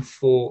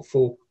for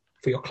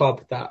your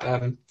club that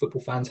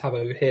football fans have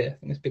over here. I think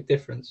there's a big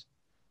difference.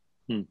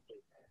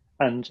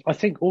 And I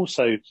think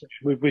also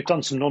we've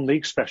done some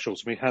non-league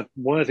specials. We had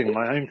Worthing,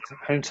 my own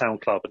hometown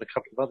club, and a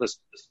couple of others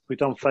we've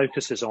done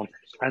focuses on.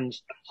 And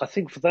I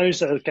think for those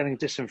that are getting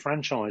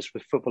disenfranchised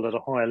with football at a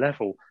higher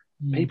level,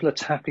 people are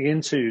tapping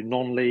into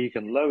non-league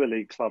and lower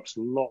league clubs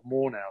a lot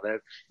more now.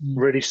 They're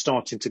really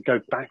starting to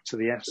go back to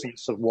the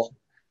essence of what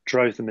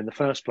drove them in the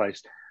first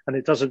place. And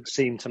it doesn't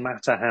seem to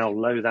matter how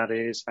low that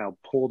is, how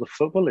poor the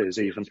football is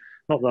even.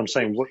 Not that I'm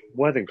saying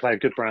Worthing play a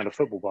good brand of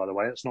football, by the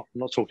way. I'm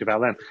not talking about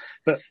them.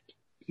 But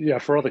yeah,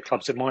 for other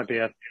clubs, it might be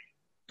a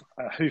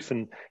hoof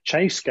and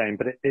chase game,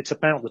 but it's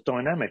about the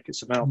dynamic.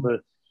 It's about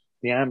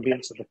the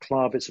ambience of the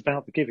club. It's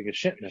about the giving a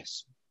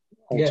shitness,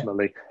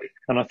 ultimately. Yeah.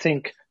 And I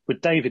think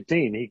with David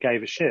Dein, he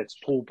gave a shit.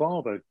 Paul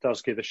Barber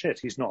does give a shit.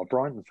 He's not a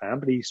Brighton fan,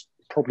 but he's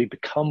probably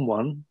become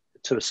one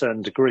to a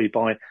certain degree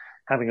by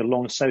having a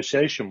long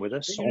association with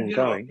us,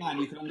 ongoing.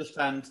 You can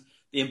understand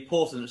the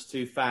importance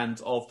to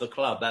fans of the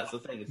club. That's the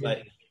thing. It's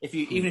like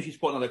even if you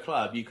support another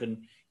club, you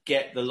can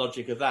get the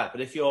logic of that.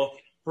 But if you're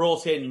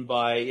brought in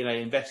by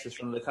investors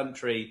from the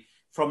country,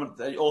 from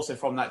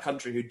that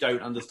country who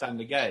don't understand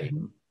the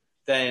game,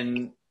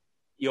 then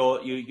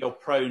you're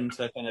prone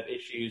to kind of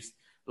issues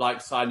like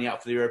signing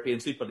up for the European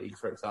Super League,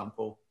 for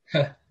example.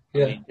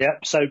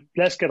 So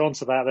let's get on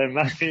to that then,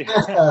 Matthew.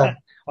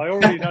 I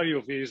already know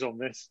your views on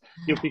this.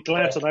 You'll be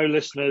glad to know,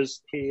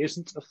 listeners, he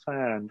isn't a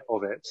fan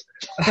of it.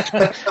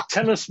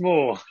 Tell us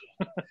more.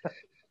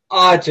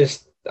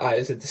 It's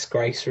a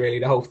disgrace, really.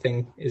 The whole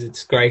thing is a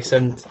disgrace.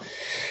 And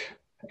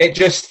it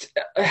just,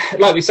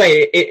 like we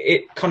say,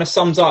 it kind of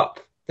sums up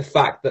the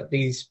fact that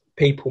these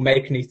people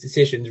making these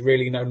decisions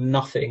really know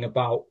nothing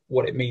about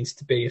what it means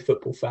to be a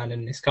football fan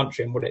in this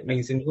country and what it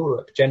means in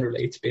Europe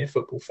generally to be a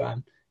football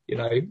fan. You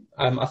know,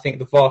 I think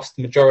the vast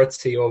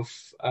majority of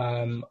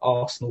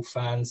Arsenal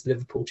fans,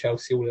 Liverpool,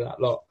 Chelsea, all of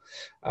that lot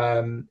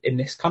in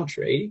this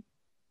country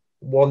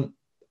want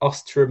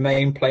us to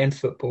remain playing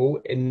football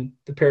in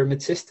the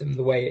pyramid system,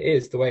 the way it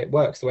is, the way it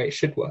works, the way it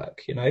should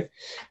work, you know.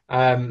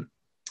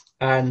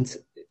 And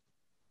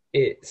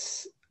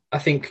it's, I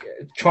think,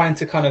 trying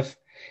to kind of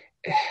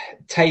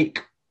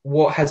take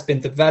what has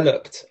been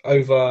developed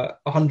over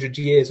 100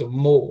 years or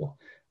more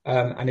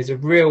and is a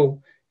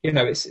real, you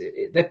know,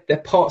 they're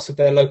parts of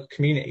their local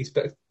communities,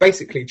 but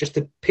basically just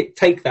to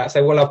take that,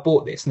 say, well, I've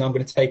bought this and I'm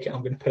going to take it,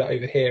 I'm going to put it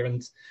over here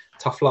and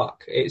tough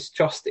luck. It's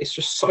just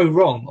so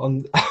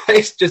wrong.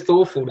 It's just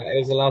awful that it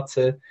was allowed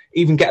to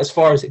even get as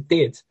far as it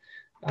did.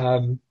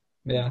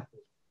 Yeah.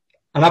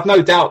 And I've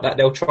no doubt that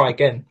they'll try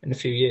again in a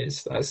few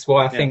years. That's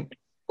why I think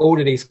all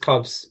of these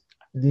clubs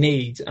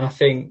need, and I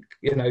think,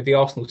 you know, the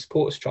Arsenal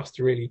Supporters Trust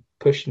are really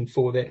pushing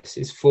for this,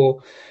 is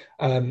for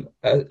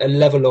a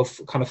level of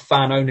kind of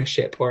fan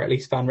ownership, or at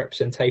least fan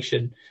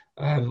representation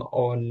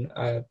on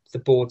the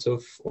boards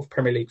of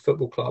Premier League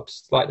football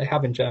clubs like they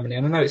have in Germany.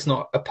 And I know it's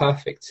not a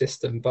perfect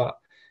system, but,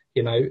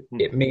 you know,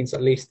 it means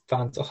at least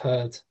fans are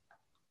heard.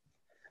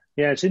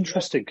 Yeah, it's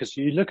interesting because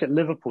you look at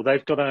Liverpool,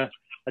 they've got a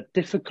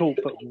difficult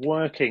but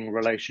working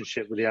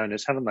relationship with the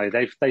owners, haven't they?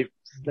 They've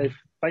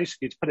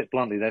basically, to put it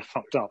bluntly, they've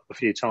fucked up a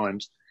few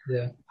times.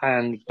 Yeah.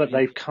 But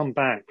they've come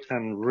back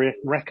and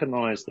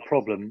recognised the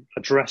problem,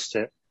 addressed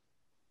it,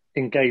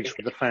 engaged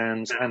with the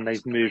fans, and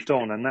they've moved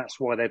on. And that's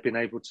why they've been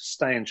able to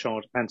stay in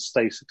charge and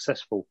stay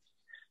successful.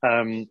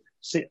 There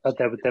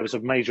was a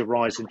major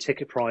rise in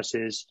ticket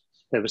prices.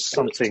 There was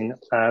something,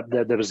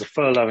 there was a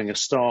furloughing of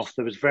staff.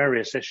 There was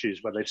various issues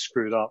where they've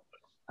screwed up,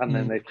 and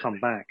then they've come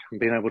back and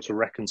been able to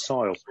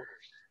reconcile.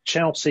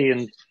 Chelsea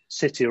and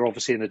City are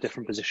obviously in a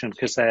different position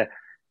because they're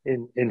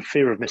in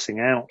fear of missing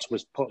out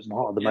was part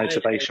of the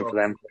motivation for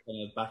them.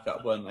 Back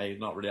up, weren't they?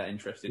 Not really that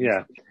interested.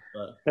 Yeah,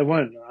 they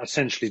weren't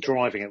essentially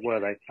driving it, were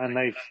they? And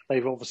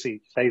they've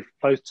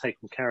both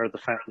taken care of the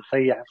fact that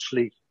they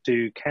actually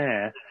do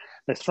care.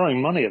 They're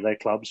throwing money at their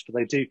clubs, but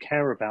they do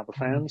care about the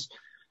fans.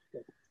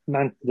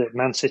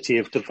 Man City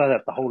have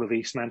developed the whole of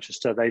East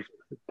Manchester. They've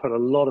put a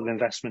lot of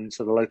investment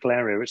into the local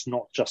area. It's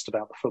not just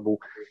about the football.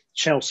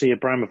 Chelsea,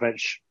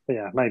 Abramovich,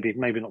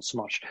 maybe not so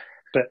much.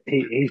 But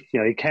he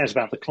cares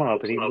about the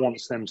club and he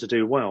wants them to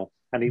do well,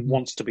 and he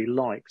wants to be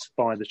liked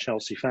by the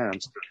Chelsea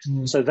fans.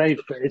 So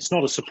it's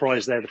not a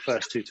surprise they're the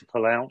first two to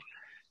pull out.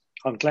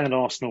 I'm glad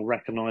Arsenal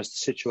recognised the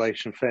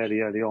situation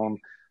fairly early on.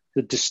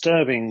 The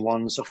disturbing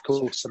ones, of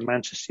course, are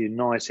Manchester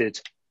United,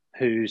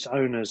 whose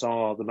owners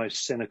are the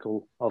most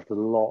cynical of the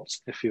lot,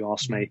 if you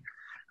ask me.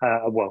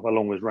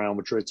 Along with Real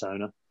Madrid's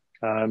owner.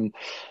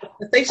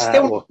 They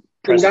still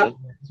pulled out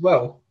as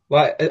well.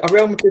 Like, are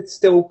Real Madrid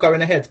still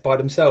going ahead by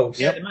themselves?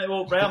 Yeah,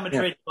 well, Real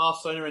Madrid,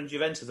 Barcelona and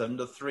Juventus, and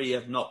the three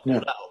have not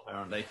pulled out,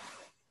 apparently.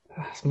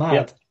 That's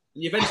mad.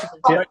 Yeah. Juventus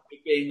are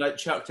being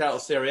chucked out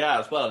of Serie A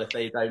as well if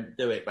they don't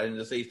do it by the end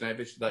of the season.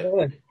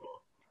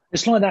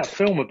 It's like that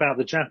film about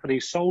the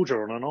Japanese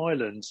soldier on an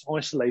island,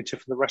 isolated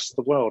from the rest of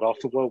the world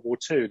after World War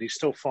II, and he's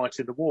still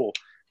fighting the war,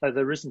 though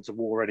there isn't a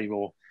war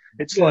anymore.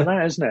 It's like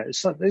that, isn't it?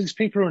 It's like these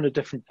people are in a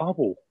different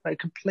bubble. They're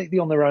completely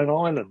on their own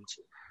island.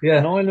 Yeah.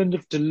 An island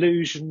of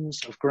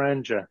delusions of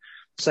grandeur,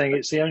 saying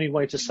it's the only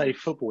way to save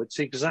football. It's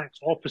the exact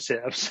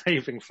opposite of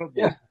saving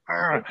football. Yeah.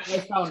 What I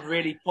found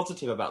really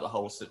positive about the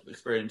whole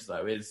experience,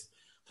 though, is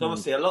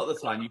obviously a lot of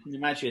the time you can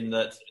imagine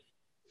that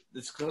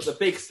the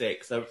big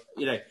six,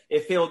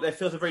 it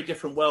feels a very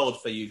different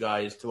world for you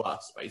guys to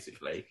us,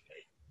 basically.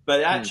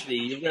 But actually,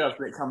 you realise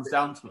when it comes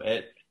down to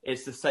it,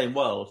 it's the same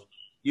world.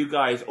 You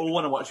guys all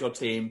want to watch your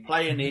team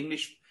play in the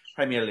English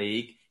Premier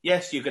League.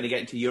 Yes, you're going to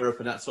get into Europe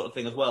and that sort of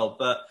thing as well.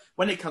 But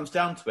when it comes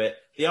down to it,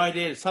 the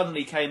idea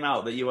suddenly came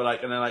out that you were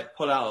going to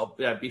pull out,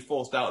 be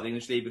forced out of the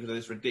English League because of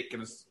this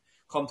ridiculous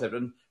content.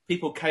 And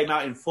people came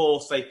out in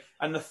force.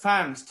 And the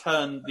fans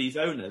turned these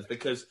owners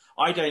because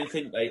I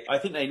think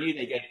they knew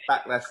they'd get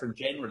backlash from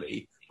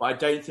generally, but I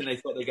don't think they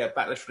thought they'd get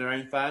backlash from their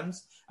own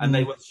fans. And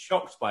they were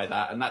shocked by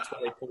that. And that's why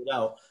they pulled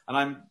out.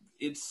 And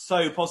it's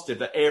so positive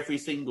that every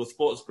single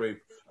sports group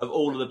of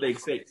all of the big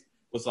six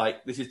was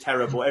like, this is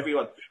terrible.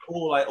 Everyone,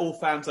 all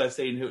fans I've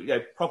seen who,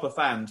 proper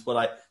fans were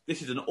like,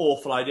 this is an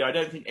awful idea. I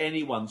don't think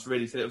anyone's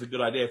really said it was a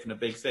good idea from the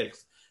big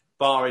six,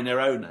 barring their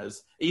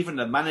owners. Even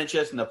the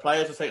managers and the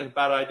players were saying it was a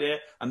bad idea,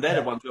 and they're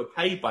the ones who are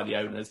paid by the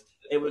owners.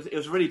 It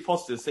was really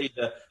positive to see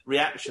the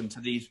reaction to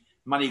these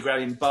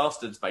money-grabbing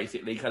bastards,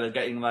 basically, being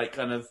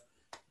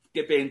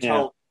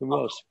told.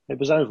 Yeah, it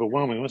was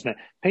overwhelming, wasn't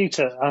it?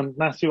 Peter,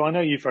 Matthew, I know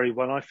you very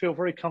well. I feel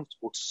very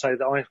comfortable to say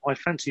that I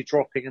fancy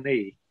dropping an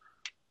E.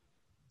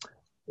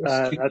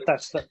 It's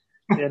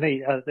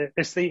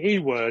the E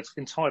word,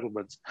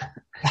 entitlement.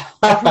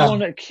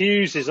 Everyone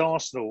accuses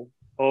Arsenal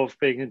of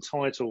being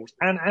entitled,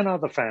 and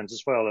other fans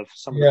as well, of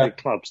some of the big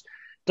clubs.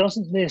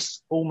 Doesn't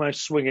this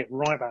almost swing it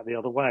right back the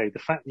other way? The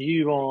fact that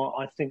you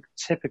are, I think,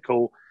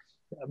 typical,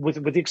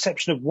 with the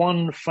exception of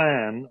one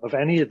fan of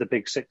any of the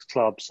big six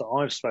clubs that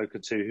I've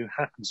spoken to who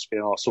happens to be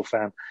an Arsenal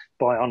fan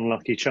by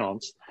unlucky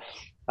chance,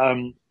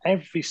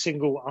 Every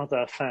single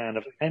other fan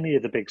of any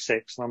of the big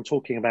six, and I'm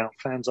talking about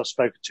fans I've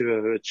spoken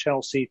to at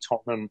Chelsea,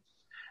 Tottenham,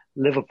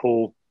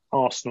 Liverpool,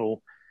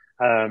 Arsenal,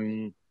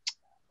 I'm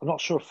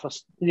not sure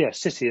if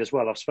City as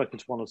well. I've spoken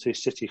to one or two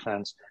City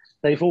fans.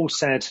 They've all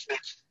said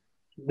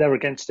they're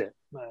against it,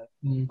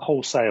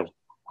 wholesale,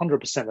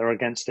 100% they're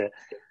against it.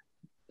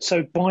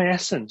 So by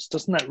essence,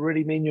 doesn't that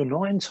really mean you're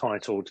not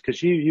entitled?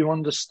 Because you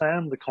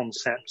understand the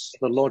concepts,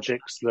 the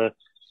logics, the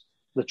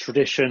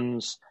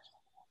traditions,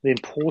 the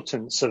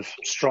importance of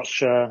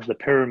structure, the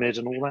pyramid,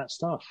 and all that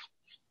stuff.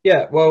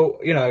 Yeah, well,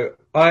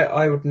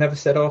 I would never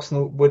say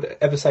Arsenal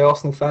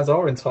fans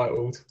are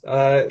entitled.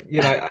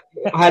 I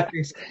had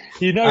this.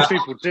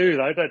 People do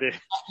though, don't you?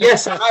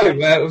 Yes, I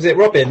know. Was it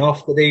Robin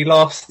after the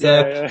last?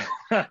 Hello,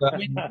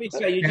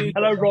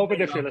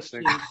 Robin, if you're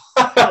listening.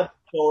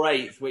 Or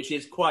eighth, which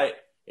is quite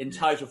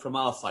entitled from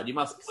our side. You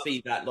must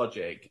see that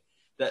logic.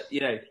 That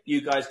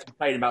you guys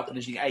complain about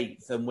finishing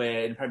eighth, and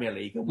we're in Premier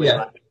League, and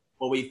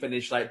we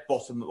finished like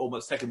bottom,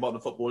 almost second bottom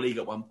of the Football League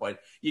at one point.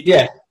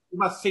 You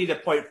must see the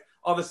point.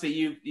 Obviously,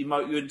 you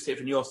wouldn't see it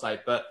from your side,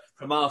 but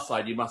from our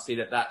side, you must see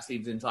that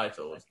seems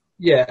entitled.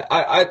 Yeah,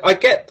 I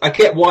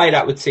get why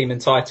that would seem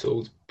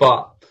entitled,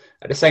 but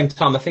at the same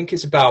time, I think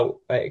it's about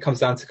it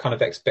comes down to kind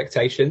of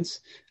expectations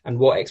and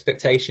what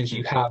expectations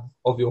you have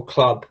of your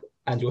club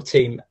and your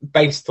team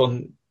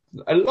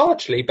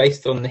largely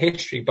based on the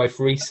history,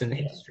 both recent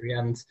history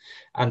and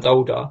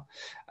older.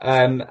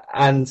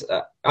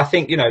 I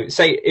think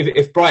say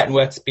if Brighton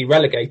were to be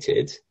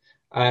relegated.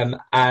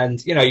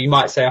 You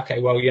might say,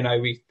 okay, well,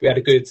 we had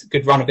a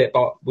good run of it,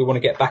 but we want to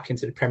get back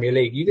into the Premier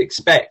League. You'd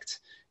expect,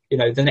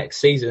 the next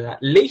season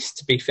at least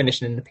to be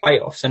finishing in the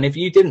playoffs. And if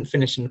you didn't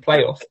finish in the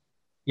playoffs,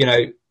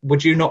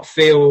 would you not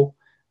feel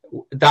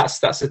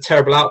that's a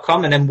terrible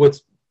outcome? And then would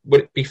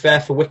it be fair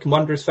for Wycombe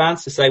Wanderers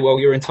fans to say, well,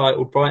 you're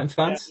entitled Brighton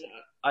fans? Yeah,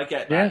 I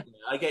get that. Yeah,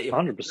 I get you.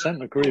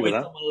 100% agree with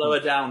that. Someone lower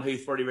down who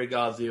probably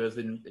regards you as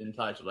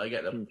entitled. I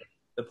get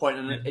the point.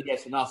 And I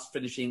guess in us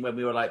finishing when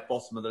we were like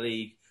bottom of the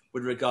league,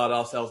 would regard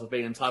ourselves as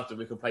being entitled.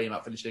 We're complaining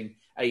about finishing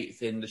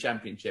eighth in the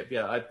Championship.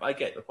 Yeah, I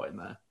get the point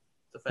there.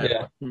 It's a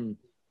fair point.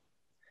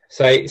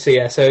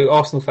 So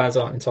Arsenal fans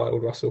aren't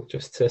entitled, Russell,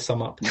 just to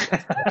sum up.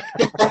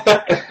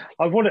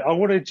 I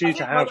wanted you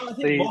to have what's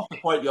the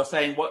point you're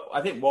saying?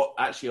 I think what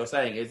actually you're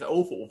saying is that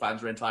all football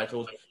fans are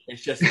entitled.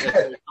 It's just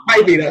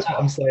maybe that's what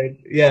I'm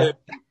saying. Yeah.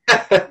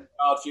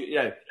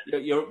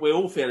 We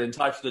all feel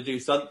entitled to do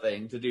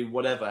something, to do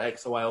whatever,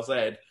 X, Y, or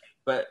Z.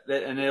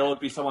 And there'll always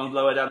be someone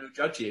lower down who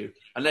judge you,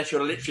 unless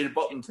you're literally in the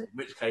bottom team, in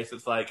which case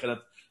it's like kind of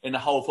in the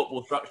whole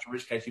football structure, in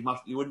which case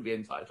you wouldn't be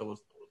entitled.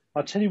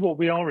 I'll tell you what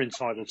we are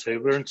entitled to.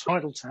 We're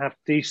entitled to have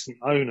decent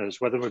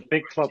owners, whether we're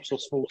big clubs or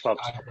small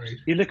clubs.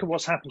 You look at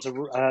what's happened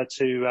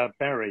to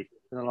Bury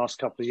in the last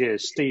couple of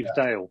years. Steve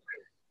Dale,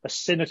 a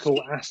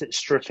cynical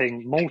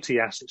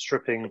multi-asset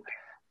stripping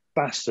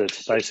bastard,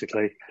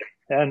 basically,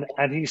 and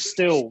he's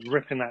still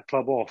ripping that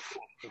club off.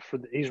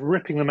 He's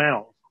ripping them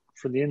out.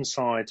 From the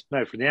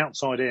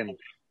outside in,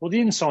 or the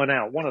inside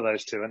out, one of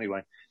those two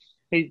anyway.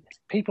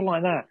 People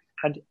like that.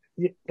 And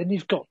then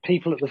you've got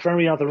people at the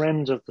very other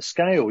end of the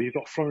scale. You've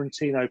got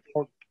Florentino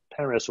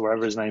Perez, or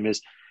whatever his name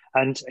is,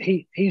 and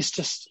he's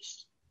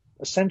just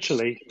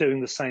essentially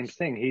doing the same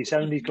thing. He's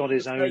only got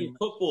his own...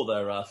 football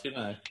though, Russ,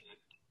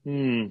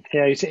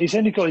 Yeah, he's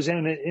only got his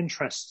own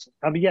interests.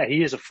 I mean, yeah,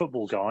 he is a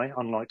football guy,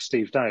 unlike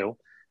Steve Dale,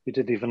 who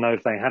didn't even know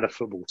if they had a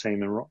football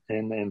team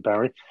in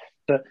Bury.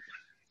 But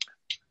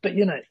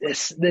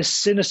there's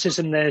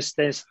cynicism, there's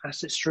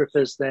asset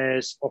strippers,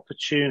 there's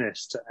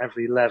opportunists at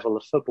every level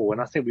of football, and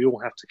I think we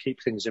all have to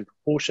keep things in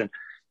proportion.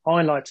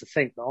 I like to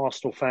think that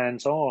Arsenal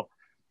fans are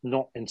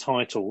not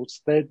entitled.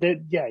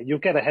 You'll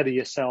get ahead of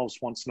yourselves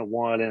once in a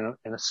while in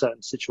a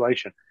certain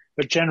situation,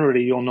 but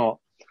generally you're not.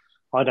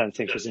 I don't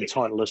think as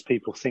entitled as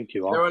people think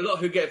you are. There are a lot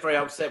who get very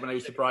upset when I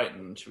used to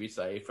Brighton, should we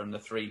say, from the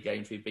 3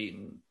 games we've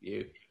beaten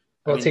you.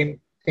 Teams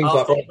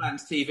Arsenal like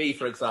fans TV,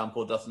 for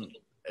example, doesn't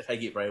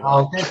take it very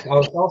well.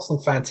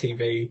 Arsenal fan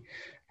TV.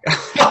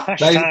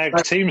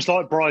 Hashtag teams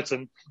like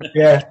Brighton.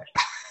 Yeah.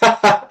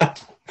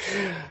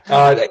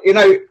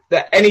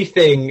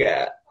 Anything.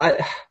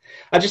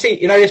 I just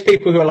think there's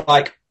people who are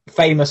like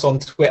famous on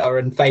Twitter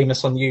and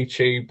famous on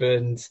YouTube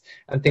and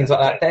things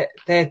like that.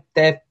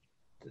 They're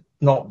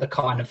not the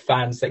kind of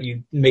fans that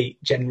you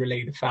meet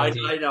generally. The fans.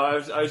 I know.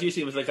 I was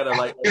using it as a kind of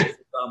like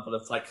example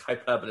of like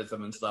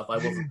hyperbolism and stuff. I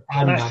wasn't.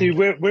 Matthew,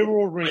 we're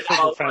ordinary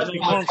football fans. We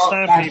can't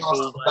stand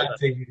people.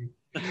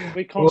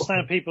 We can't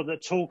stand people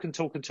that talk and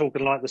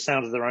like the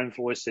sound of their own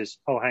voices.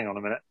 Oh, hang on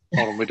a minute.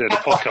 Hold on, we're doing a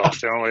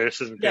podcast, aren't we?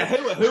 This isn't good.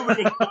 Who would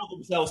record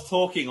themselves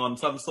talking on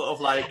some sort of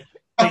like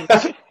thing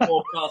to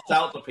broadcast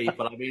out to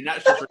people? I mean,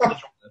 that's just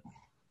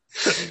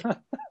ridiculous.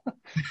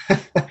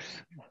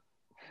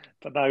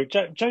 But no,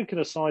 joking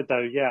aside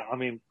though, yeah, I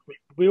mean,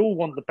 we all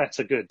want the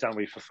better good, don't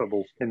we, for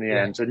football in the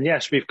end? And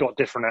yes, we've got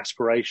different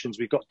aspirations,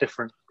 we've got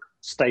different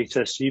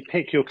status. You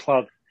pick your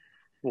club,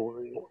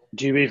 or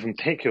do you even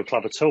pick your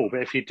club at all?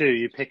 But if you do,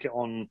 you pick it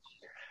on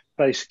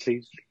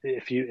basically,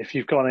 if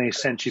you've got any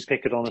sense, you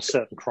pick it on a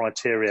certain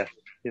criteria.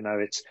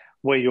 It's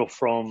where you're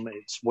from,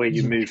 it's where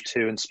you moved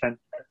to and spent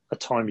a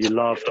time you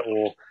loved,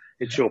 or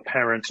it's your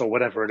parents or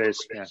whatever it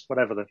is,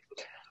 whatever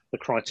the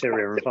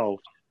criteria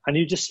involved. And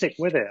you just stick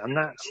with it. And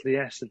that's the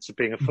essence of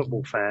being a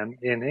football fan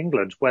in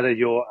England, whether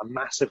you're a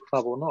massive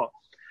club or not.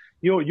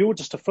 You're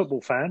just a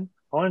football fan.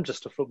 I'm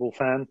just a football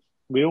fan.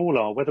 We all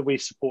are, whether we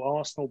support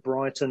Arsenal,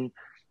 Brighton,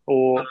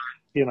 or,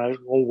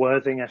 or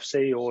Worthing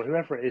FC or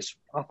whoever it is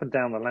up and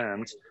down the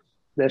land.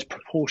 There's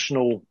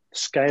proportional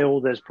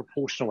scale, there's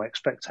proportional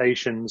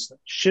expectations that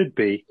should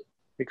be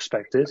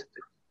expected.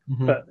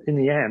 Mm-hmm. But in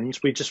the end,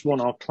 we just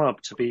want our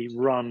club to be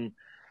run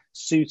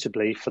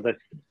suitably for the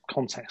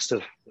context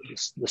of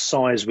the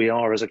size we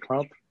are as a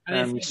club.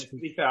 And to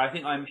be fair, I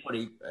think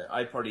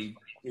I probably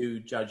do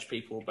judge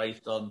people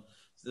based on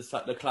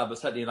the club, but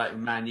certainly like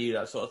Man U,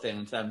 that sort of thing,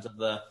 in terms of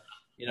the,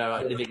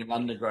 like living in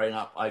London growing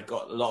up, I've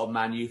got a lot of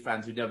Man U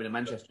fans who've never been to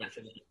Manchester.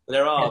 But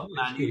there are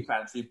Man U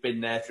fans who've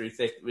been there through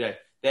thick,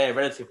 they're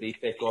relatively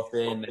thick or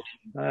thin.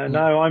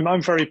 No,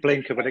 I'm very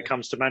blinker when it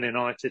comes to Man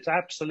United.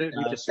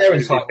 Absolutely disagree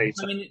with you,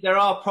 Peter. I mean, there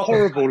are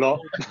horrible lot.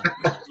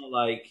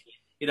 Like,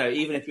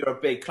 even if you're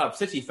a big club,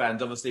 City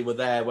fans obviously were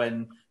there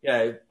when,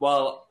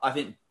 well, I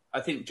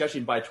think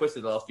judging by Twitter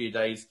the last few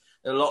days,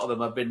 a lot of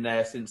them have been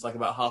there since like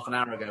about half an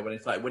hour ago when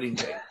it's like winning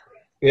games.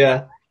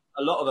 Yeah.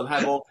 A lot of them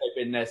have also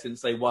been there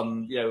since they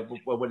won,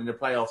 were winning the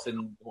playoffs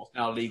in what's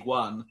now League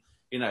One.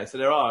 So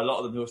there are a lot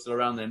of them who are still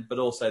around then, but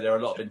also there are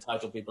a lot of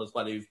entitled people as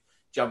well who've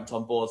jumped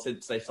on board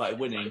since they started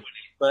winning.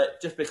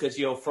 But just because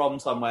you're from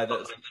somewhere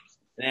that's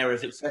an area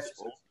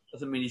successful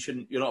doesn't mean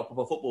you're not a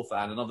proper football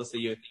fan. And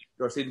obviously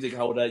you're a season ticket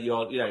holder.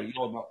 You're not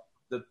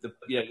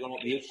you're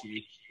not the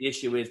issue. The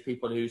issue is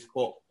people who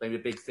support maybe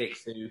Big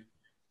Six who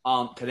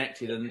aren't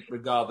connected and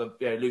regard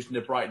losing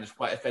to Brighton is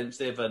quite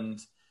offensive. And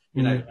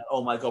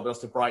oh my God, we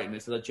lost to Brighton.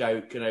 It's a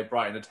joke.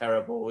 Brighton are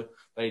terrible.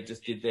 They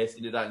just did this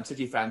and did that. And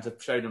City fans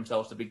have shown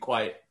themselves to be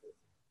quite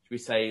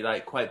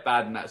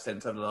bad in that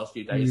sense over the last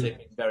few days. They've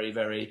been very,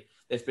 very.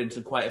 There's been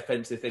some quite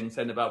offensive things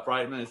said about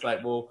Brighton, and it's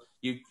like, well,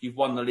 you've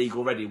won the league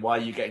already. Why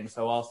are you getting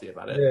so arsy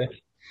about it? Yeah.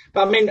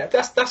 But I mean,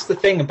 that's the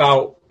thing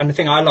about, and the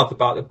thing I love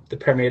about the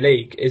Premier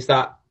League is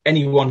that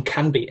anyone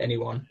can beat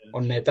anyone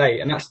on their day,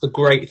 and that's the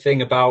great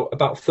thing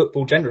about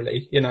football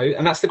generally,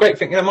 And that's the great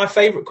thing. My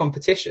favourite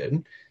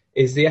competition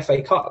is the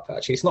FA Cup.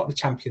 Actually, it's not the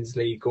Champions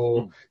League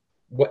or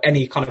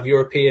any kind of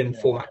European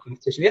format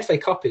competition. The FA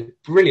Cup is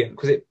brilliant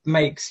because it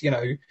makes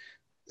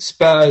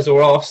Spurs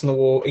or Arsenal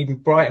or even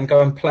Brighton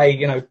go and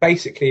play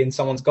basically in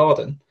someone's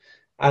garden,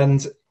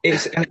 and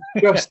it's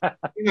just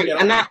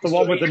and that's the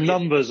one with the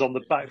numbers on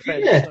the back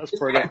fence. Yeah, that's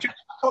brilliant. I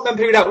can't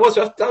remember who that was.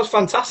 That was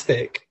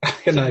fantastic.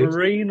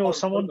 Marine or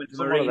someone.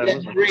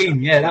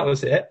 Marine. Yeah, that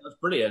was it. That's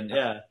brilliant.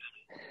 Yeah.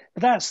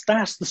 But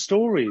that's the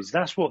stories.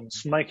 That's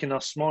what's making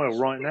us smile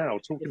right now,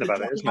 talking about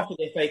it, isn't it?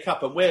 The FA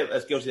Cup, and we're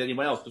as guilty as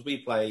anyone else because we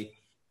play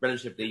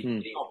relatively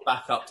not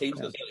backup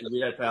teams. We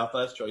don't play our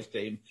first choice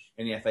team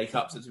in the FA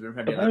Cup since we've been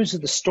Premier League. Those are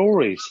the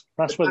stories.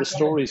 That's where the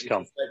stories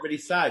come. It's really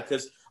sad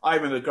because I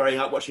remember growing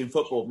up watching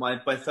football. My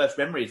first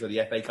memories of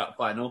the FA Cup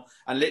final,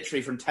 and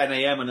literally from 10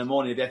 a.m. in the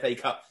morning of the FA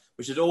Cup,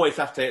 which is always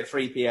Saturday at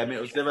 3 p.m.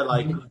 It was never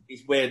like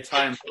these weird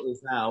times it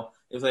is now.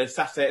 It was like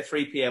Saturday at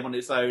 3 p.m. on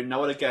its own,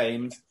 no other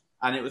games.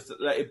 And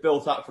it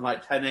built up from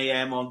like 10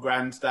 a.m. on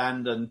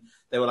Grandstand, and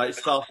they were like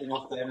starting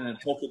off then and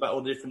talking about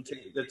all the different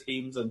the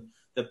teams and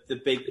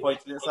the big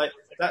points. And it's like,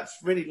 that's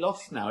really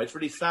lost now. It's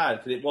really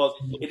sad because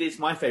it is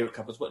my favourite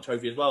cup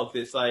trophy as well,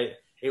 because it's like,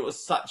 it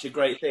was such a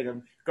great thing.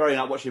 And growing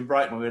up watching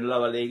Brighton when we were in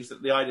lower leagues,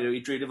 the idea that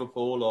we drew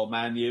Liverpool or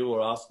Man U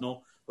or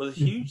Arsenal was a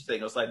huge thing.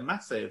 It was like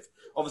massive.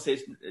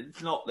 Obviously,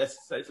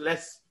 it's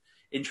less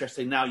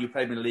interesting now. You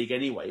play in the league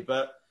anyway,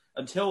 but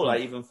until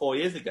like even 4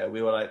 years ago,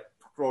 we were like,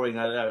 drawing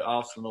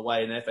Arsenal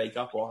away in the FA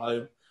Cup or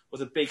home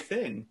was a big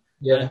thing.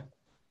 Yeah.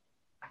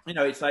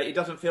 It's like, it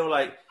doesn't feel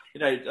like,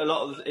 a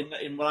lot of,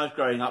 when I was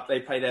growing up, they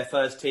play their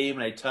first team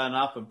and they turn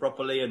up and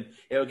properly and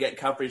it would get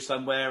coverage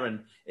somewhere,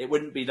 and it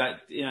wouldn't be like,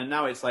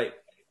 now it's like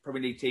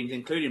Premier League teams,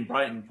 including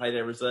Brighton, play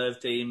their reserve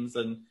teams,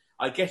 and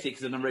I get it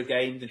because of the number of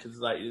games and because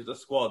like the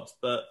squads,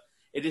 but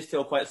it is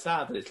still quite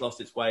sad that it's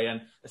lost its way,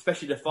 and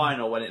especially the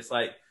final when it's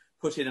like,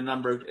 put in a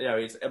number of,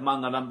 it's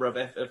among a number of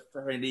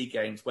Premier League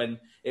games when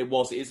it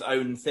was its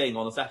own thing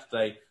on a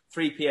Saturday,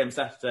 3 p.m.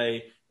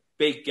 Saturday,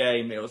 big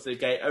game. It was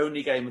the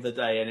only game of the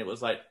day, and it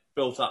was like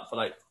built up for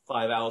like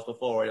 5 hours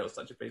before. It was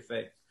such a big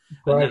thing.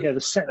 Right. Yeah,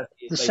 the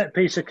set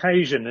piece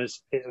occasion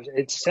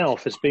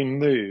itself has been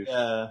moved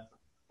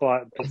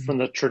from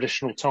the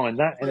traditional time.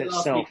 That in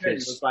itself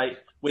was like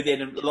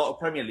within a lot of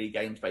Premier League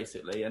games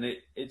basically, and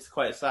it's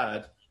quite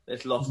sad.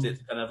 It's lost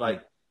its kind of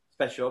like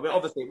special. But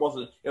obviously, it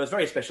wasn't. It was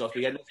very special last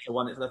weekend. They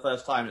won it for the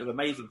first time. It was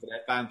amazing for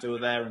their fans who were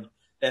there and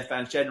their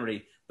fans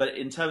generally. But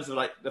in terms of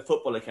like the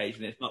football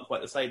occasion, it's not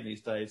quite the same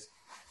these days.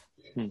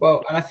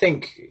 Well, and I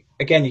think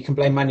again you can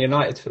blame Man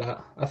United for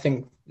that. I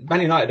think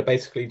Man United are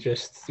basically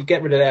just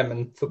get rid of them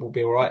and football will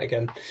be all right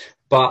again.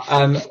 But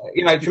do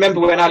you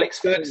remember when Alex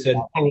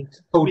Ferguson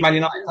pulled Man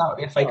United out of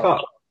the FA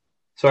Cup?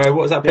 Sorry,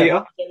 what was that,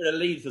 Peter? Get rid of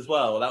Leeds as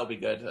well. That would be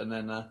good. And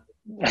then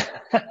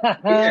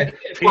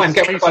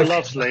Peter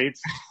loves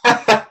Leeds.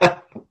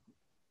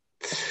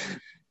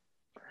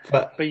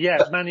 But yeah,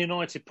 Man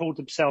United pulled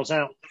themselves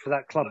out for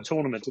that club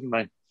tournament, didn't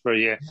they, for a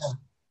year?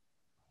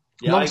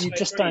 Yeah, you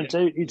just don't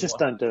do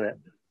it.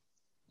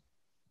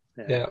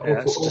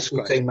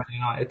 Awful team, Man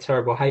United.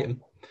 Terrible. I hate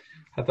them.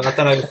 I don't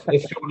know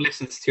if Sean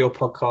listens to your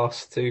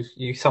podcast, who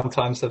you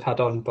sometimes have had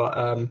on, but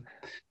I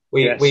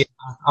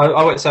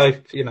went. So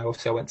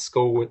obviously I went to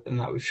school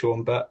with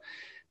Sean, but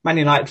Man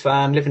United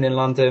fan, living in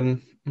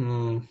London.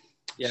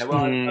 Yeah,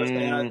 well,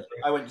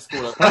 I went to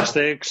school.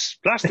 Plastics.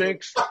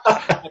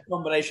 The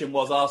combination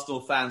was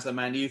Arsenal fans and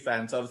Man U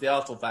fans. Obviously,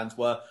 Arsenal fans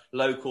were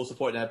local,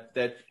 supporting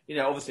their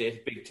obviously it's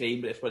a big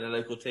team, but it's supporting a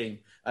local team.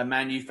 And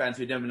Man U fans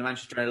who'd never been to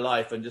Manchester in their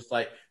life and just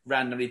like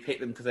randomly picked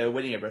them because they were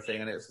winning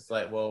everything. And it's just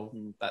like, well,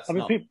 that's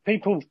not.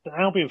 People,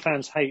 Albion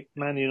fans hate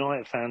Man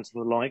United fans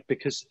and the like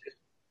because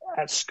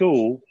at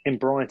school in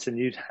Brighton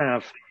you'd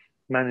have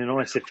Man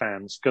United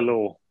fans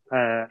galore.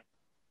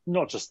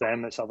 Not just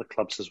them, it's other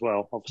clubs as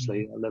well.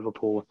 Obviously,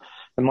 Liverpool.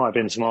 There might have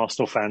been some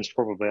Arsenal fans,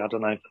 probably. I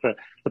don't know. But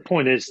the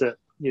point is that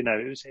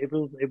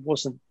it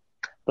wasn't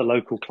the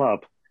local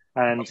club,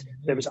 and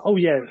there was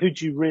who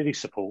do you really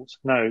support?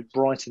 No,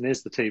 Brighton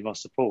is the team I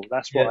support.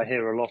 That's what I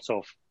hear a lot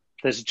of.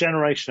 There's a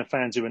generation of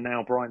fans who are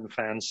now Brighton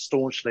fans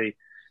staunchly,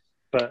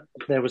 but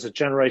there was a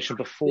generation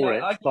before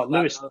it. Like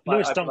Lewis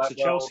Dunk's a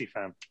Chelsea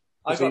fan.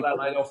 I got that.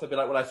 I'd also be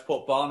like, well, I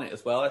support Barnet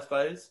as well, I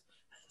suppose.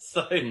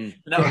 So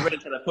that was really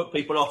kind of put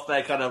people off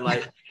there, kind of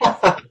like.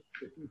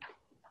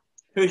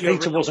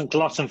 Peter wasn't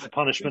glutton for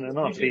punishment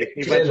enough. He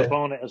went for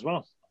Barnet as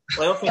well.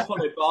 Well, I often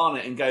follow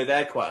Barnet and go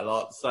there quite a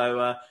lot, so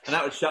and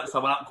that would shut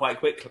someone up quite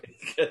quickly.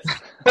 Because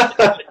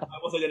I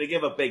wasn't going to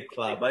give a big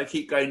club. I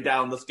keep going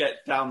down the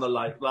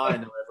line or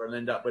whatever, and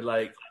end up with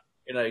like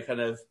kind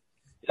of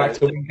back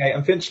to Wingate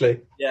and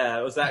Finchley.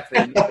 Yeah, exactly.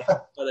 And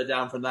further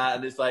down from that,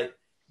 and it's like,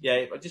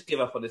 I just give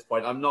up on this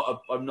point. I'm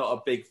not a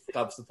big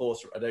club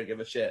supporter. I don't give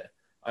a shit.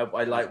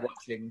 I like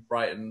watching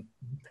Brighton.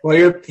 Well,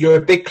 you're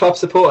a big club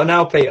supporter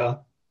now, Peter.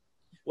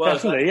 Well,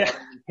 definitely, yeah.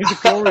 He's a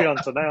glory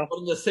hunter now.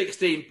 One of the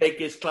 16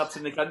 biggest clubs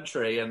in the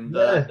country, and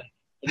I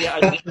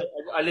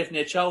live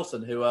near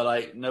Charlton, who are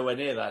like nowhere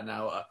near that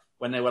now.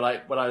 When they were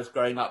like when I was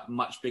growing up,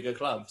 much bigger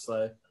clubs.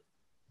 So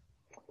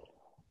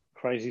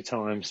crazy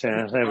times.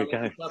 Yeah, there we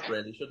go. Club,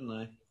 really, shouldn't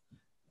they?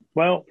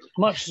 Well,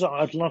 much as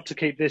I'd love to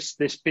keep this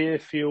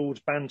beer-fueled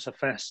banter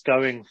fest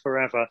going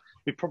forever,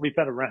 we probably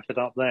better wrap it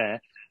up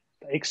there.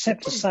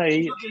 Except to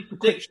say...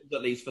 Predictions,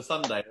 at least, for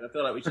Sunday. I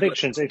feel like we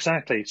predictions,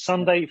 exactly.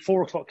 Sunday,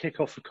 4:00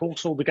 kickoff, of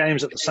course, all the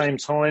games at the same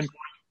time.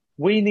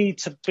 We need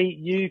to beat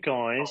you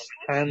guys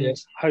and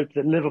hope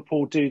that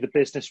Liverpool do the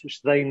business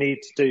which they need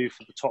to do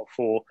for the top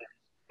four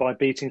by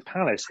beating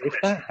Palace. If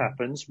that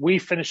happens, we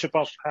finish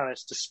above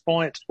Palace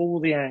despite all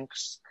the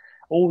angst,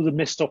 all the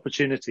missed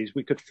opportunities.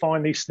 We could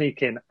finally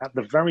sneak in at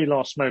the very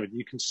last moment.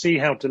 You can see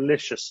how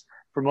delicious,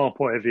 from our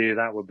point of view,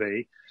 that would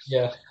be.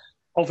 Yeah.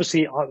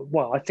 Obviously,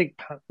 I think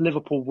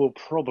Liverpool will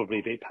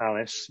probably beat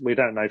Palace. We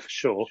don't know for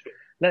sure.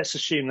 Let's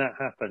assume that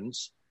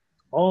happens.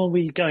 Are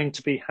we going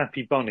to be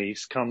happy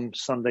bunnies come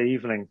Sunday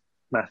evening,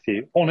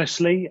 Matthew?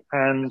 Honestly,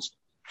 and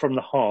from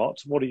the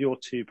heart, what are your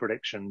two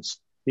predictions?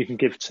 You can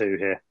give two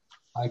here.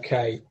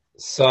 Okay,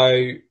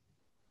 so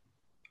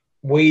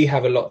we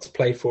have a lot to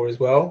play for as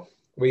well.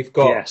 We've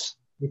got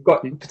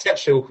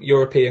potential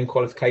European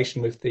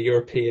qualification with the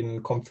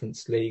European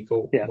Conference League.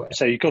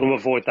 So you've got to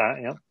avoid that,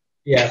 yeah.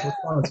 Yeah, we're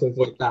trying to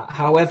avoid that.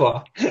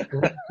 However, we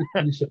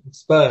finish with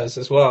Spurs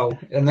as well,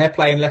 and they're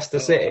playing Leicester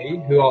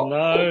City, who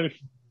are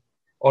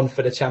on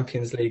for the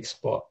Champions League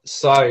spot.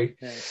 So,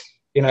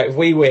 if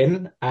we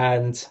win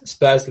and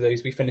Spurs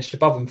lose, we finish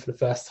above them for the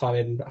first time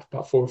in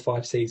about 4 or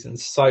 5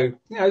 seasons. So,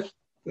 a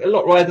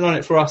lot riding on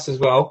it for us as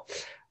well.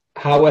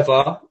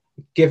 However,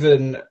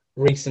 given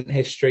recent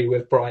history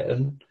with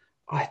Brighton,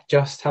 I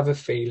just have a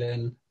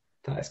feeling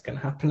that it's going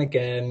to happen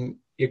again.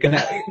 We're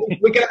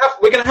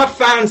gonna have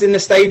fans in the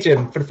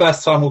stadium for the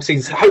first time all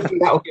season. So hopefully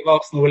that will give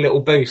Arsenal a little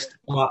boost.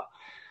 But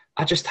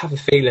I just have a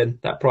feeling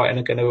that Brighton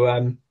are going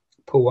to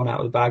pull one out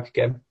of the bag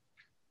again.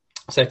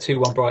 So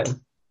 2-1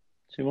 Brighton.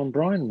 2-1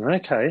 Brighton.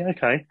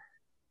 Okay.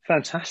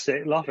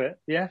 Fantastic. Love it.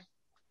 Yeah.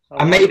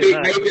 And maybe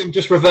I'm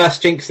just reverse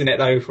jinxing it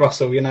though,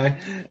 Russell. I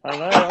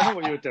know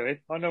what you're doing.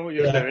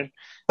 doing.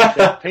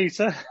 Yeah,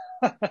 Peter.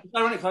 It's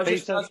ironic. I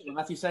was just what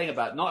Matthew's saying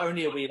about not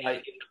only are we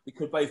we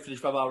could both finish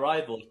above our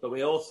rivals, but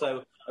we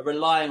also are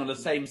relying on the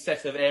same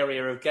set of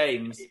area of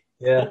games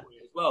as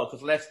well.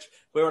 Because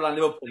we're relying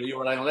on Liverpool, you're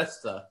relying on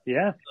Leicester.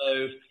 Yeah.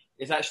 So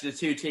it's actually the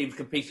two teams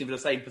competing for the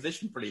same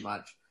position, pretty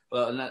much,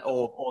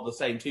 or the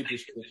same two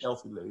positions if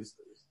Chelsea lose.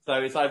 So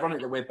it's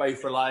ironic that we're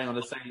both relying on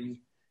the same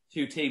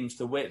two teams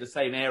to win, the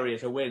same area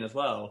to win as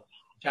well,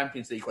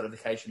 Champions League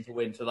qualification to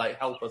win to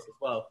help us as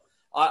well.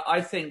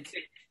 I think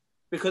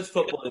because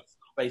football is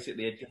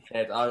basically a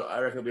dickhead, I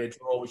reckon it'll be a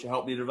draw which will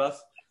help neither of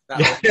us.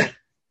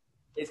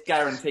 It's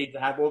guaranteed to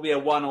happen. It'll be a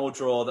 1-1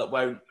 draw that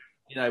won't,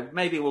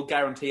 maybe we'll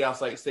guarantee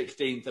us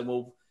 16th and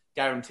we'll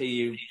guarantee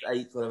you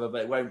 8th, whatever,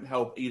 but it won't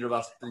help either of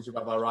us finish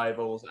above our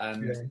rivals.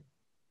 And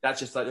That's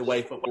just like the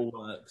way football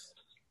works.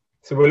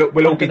 So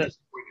we'll all be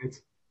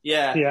disappointed.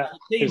 Yeah,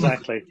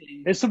 exactly.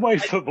 It's the way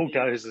football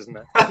goes, isn't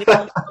it? Some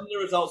of the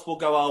results will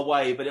go our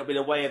way, but it'll be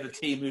the way of the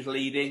team who's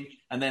leading,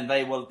 and then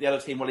the other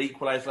team will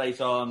equalise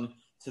later on,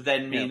 to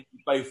then mean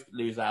both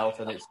lose out,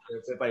 and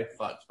they're both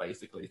fucked,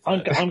 basically. So.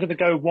 I'm going to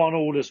go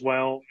 1-1 as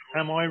well.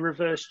 Am I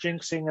reverse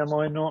jinxing? Am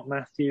I not,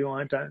 Matthew?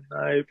 I don't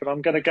know, but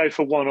I'm going to go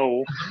for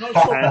 1-1. I'm not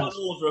sure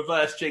 1-1's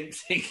reverse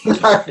jinxing.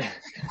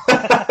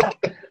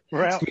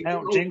 We're out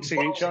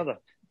jinxing each other.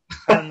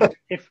 And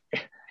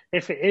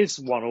if it is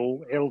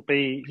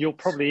 1-1, you'll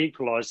probably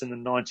equalise in the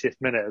 90th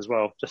minute as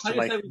well, just to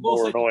make it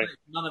more annoying.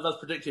 None of us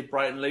predicted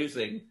Brighton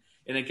losing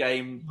in a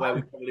game where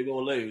we probably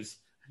will lose.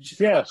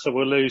 Yeah, so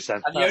we'll lose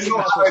then. And that's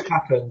what I hope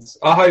happens.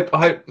 I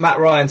hope Matt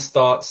Ryan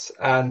starts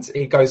and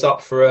he goes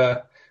up for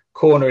a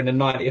corner in the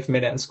 90th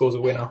minute and scores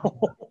a winner.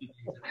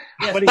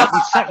 Well,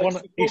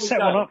 he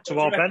set one up to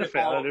our benefit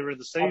earlier in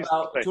the season.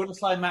 Do you want to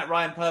sign Matt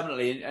Ryan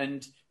permanently?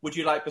 And would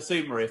you like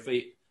Basuma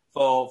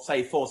for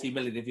say 40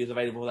 million if he was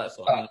available? That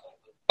sort of thing.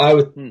 I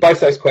would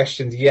both those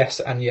questions, yes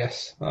and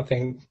yes. I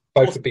think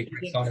both would be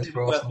great signings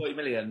for Arsenal. 40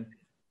 million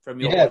from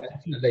your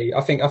definitely.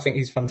 I think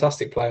he's a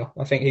fantastic player.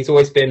 I think he's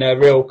always been a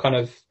real kind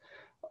of,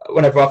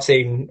 whenever I've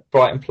seen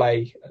Brighton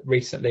play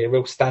recently, a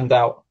real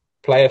standout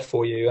player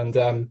for you.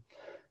 And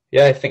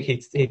I think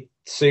he'd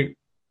suit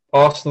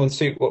Arsenal and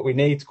suit what we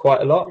need quite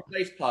a lot.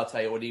 Replace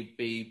Partey, or would he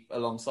be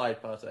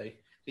alongside Partey?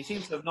 He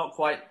seems to have not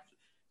quite.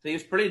 He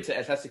was brilliant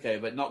at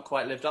Atletico, but not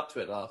quite lived up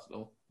to it at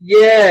Arsenal.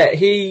 Yeah,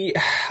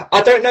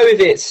 I don't know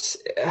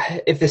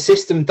if the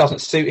system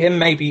doesn't suit him,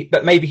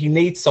 maybe he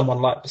needs someone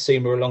like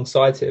Basuma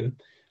alongside him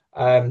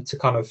to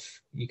kind of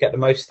you get the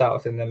most out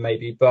of him then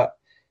maybe. But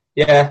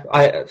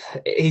yeah,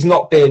 he's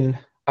not been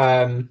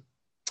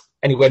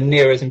anywhere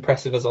near as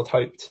impressive as I'd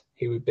hoped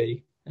he would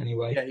be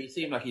anyway. Yeah, he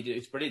seemed like he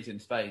was brilliant in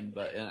Spain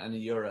and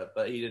in Europe,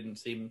 but he didn't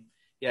seem...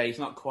 Yeah, he's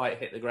not quite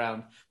hit the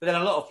ground. But then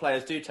a lot of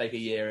players do take a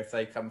year if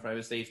they come from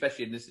overseas,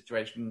 especially in this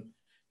situation.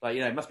 Like,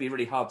 it must be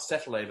really hard to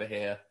settle over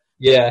here.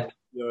 Yeah.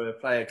 You're a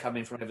player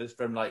coming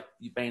from like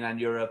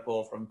mainland Europe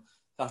or from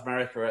South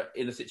America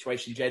in a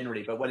situation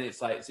generally. But when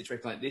it's like a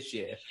situation like this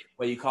year,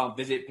 where you can't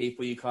visit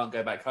people, you can't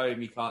go back home,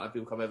 you can't have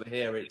people come over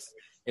here, it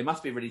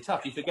must be really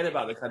tough. You forget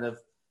about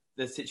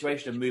the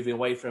situation of moving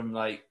away from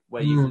like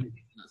where you live and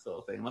that sort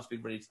of thing. It must be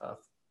really tough.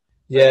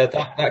 Yeah,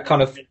 that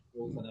kind of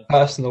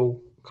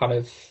personal kind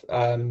of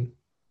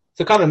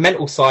the kind of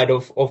mental side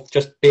of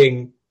just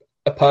being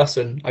a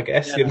person, I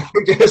guess. Yeah.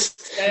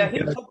 I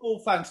think football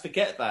fans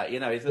forget that.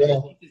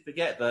 They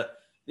forget that.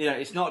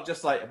 It's not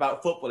just like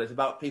about football; it's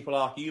about people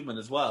are human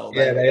as well.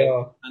 They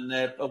are, and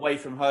they're away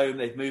from home.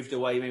 They've moved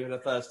away maybe for the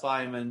first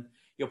time, and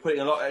you're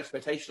putting a lot of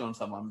expectation on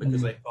someone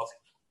because they cost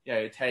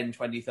 10,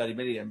 20, 30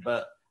 million.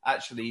 But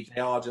actually,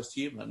 they are just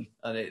human,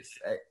 and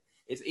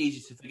it's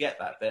easy to forget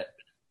that bit.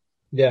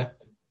 Yeah.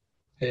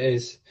 It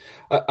is.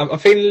 I'm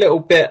feeling a little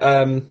bit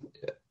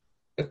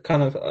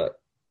kind of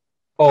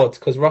odd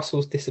because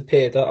Russell's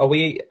disappeared. Are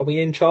we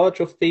in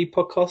charge of the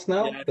podcast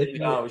now?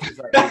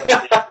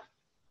 Yeah,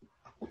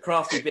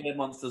 Crafty Beer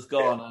Monster's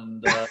gone,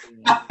 and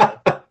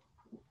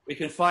we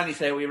can finally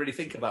say what we really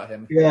think about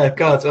him. Yeah,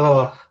 God.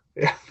 Oh,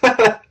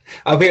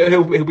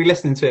 he'll be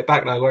listening to it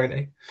back now, won't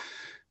he?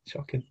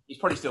 Shocking. He's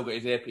probably still got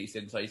his earpiece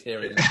in, so he's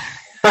hearing it.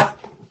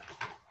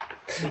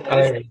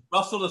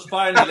 Russell has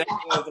finally let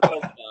go of the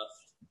podcast.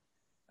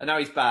 And now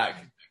he's back.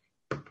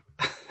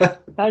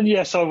 And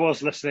yes, I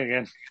was listening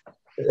in.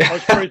 I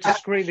was very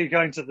discreetly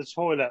going to the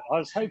toilet. I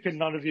was hoping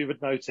none of you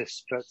would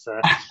notice, but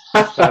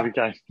there we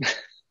go.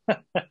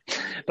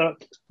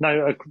 But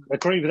no,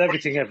 agree with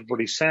everything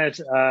everybody said.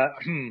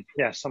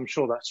 Yes, I'm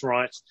sure that's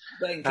right.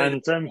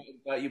 And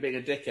about you being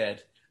a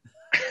dickhead.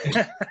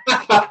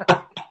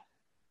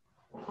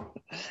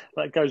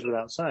 That goes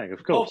without saying,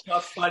 of course.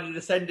 Podcast finally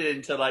descended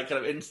into like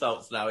kind of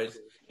insults now.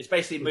 It's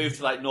basically moved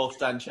to like North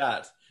Stand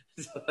chat.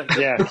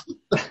 Yeah.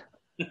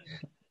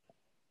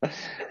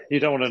 You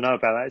don't want to know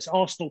about that. It's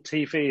Arsenal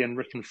TV in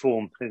written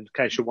form, in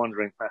case you're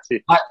wondering,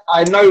 Matthew.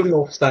 I know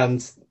North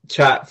Stand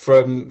chat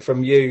from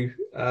you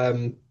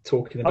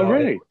talking about it. Oh,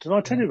 really? Did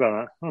I tell you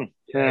about that?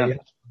 Yeah.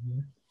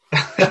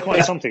 It's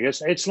quite something.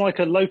 It's like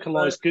a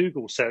localised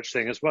Google search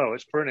thing as well.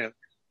 It's brilliant.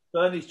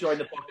 Bernie's joined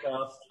the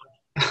podcast.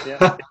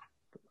 Yeah.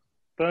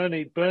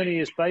 Bernie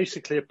is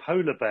basically a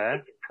polar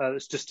bear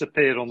that's just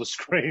appeared on the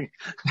screen.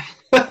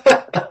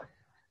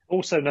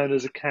 Also known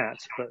as a cat,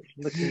 but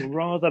looking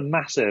rather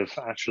massive,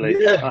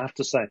 actually, I have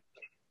to say.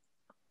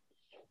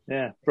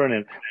 Yeah,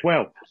 brilliant.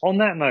 Well, on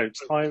that note,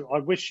 I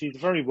wish you the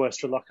very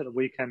worst of luck at the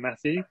weekend,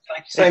 Matthew.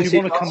 If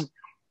you want to come...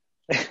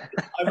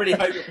 I really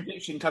hope your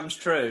prediction comes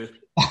true.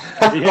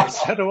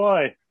 Yes, so do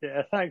I.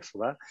 Yeah, thanks for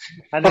that.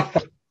 And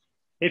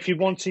if you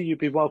want to, you'd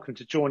be welcome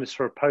to join us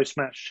for a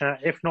post-match chat.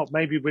 If not,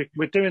 maybe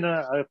we're doing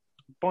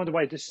by the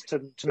way, just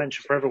to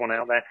mention for everyone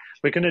out there,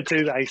 we're going to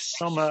do a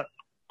summer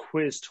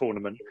quiz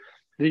tournament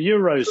The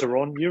Euros are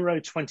on. Euro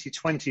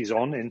 2020 is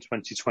on in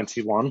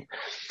 2021.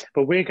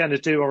 But we're going to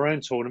do our own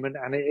tournament,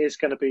 and it is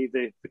going to be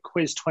the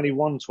Quiz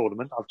 21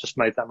 tournament. I've just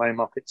made that name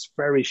up. It's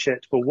very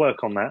shit. We'll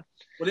work on that.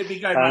 Will it be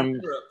going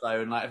around Europe,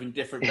 though, and like having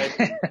different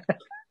venues?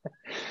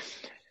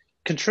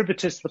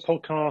 Contributors to the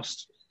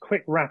podcast,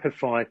 quick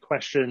rapid-fire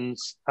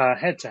questions,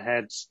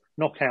 head-to-heads,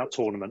 knockout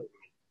tournament.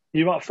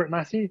 You up for it,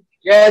 Matthew?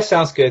 Yeah,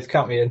 sounds good.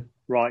 Count me in.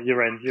 Right,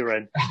 you're in. You're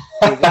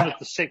one of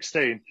the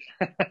 16.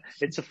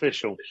 It's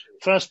official.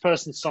 First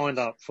person signed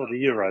up for the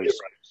Euros.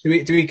 Do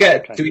we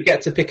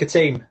get to pick a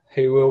team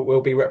who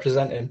will be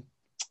representing?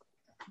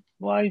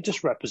 Well, you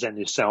just represent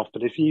yourself,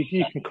 but if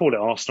you can call it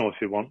Arsenal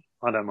if you want.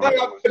 I don't mind.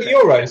 For the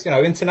Euros,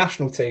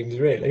 international teams,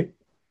 really.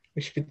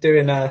 We should be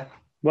doing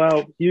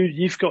Well,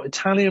 you've got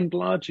Italian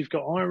blood, you've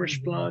got Irish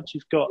blood,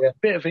 you've got a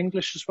bit of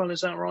English as well.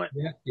 Is that right?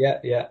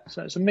 Yeah.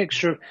 So it's a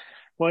mixture of.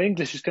 Well,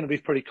 English is going to be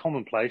pretty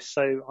commonplace,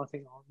 so I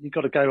think you've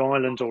got to go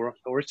Ireland or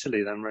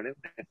Italy then, really.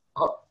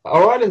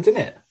 Are Ireland in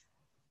it?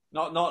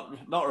 Not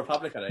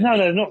Republic, I think. No,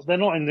 they're not. They're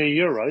not in the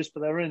Euros,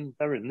 but they're in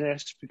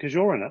this because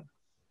you're in it.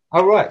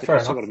 Oh, right, fair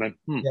enough. What I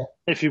mean.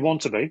 If you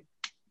want to be.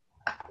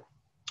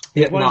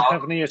 Yeah, you won't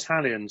have any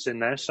Italians in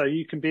there, so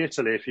you can be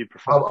Italy if you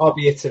prefer. I'll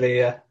be Italy.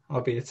 Yeah, I'll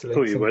be Italy.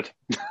 Thought you would.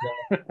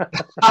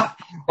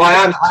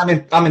 Well,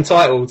 I'm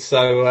entitled,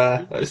 so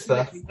that's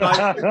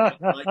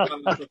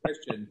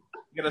question.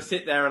 You're going to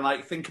sit there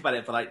and think about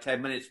it for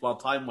 10 minutes while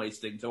time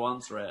wasting to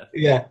answer it.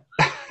 Yeah.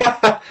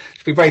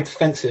 Should be very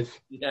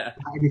defensive. Yeah.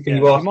 Anything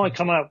you ask.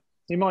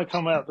 He might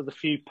come out with a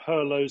few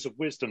perlos of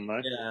wisdom, though.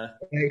 Yeah.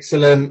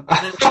 Excellent.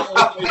 You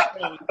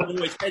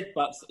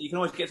can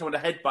always get someone to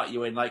headbutt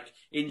you in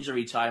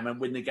injury time and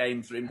win the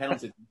game through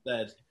penalties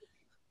instead.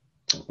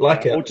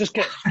 It. Or just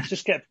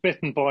get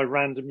bitten by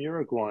random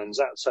Uruguayans.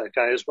 That's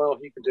okay as well.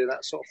 You can do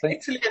that sort of thing.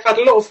 Italy have had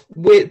a lot of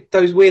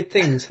weird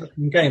things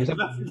in games.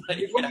 When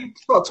you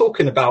start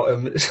talking about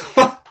them,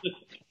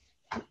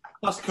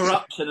 plus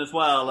corruption as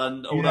well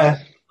and all that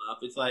stuff.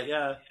 It's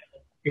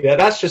yeah,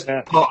 that's just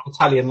part of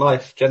Italian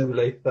life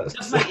generally.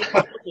 That's making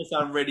it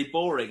sound really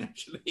boring,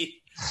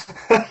 actually.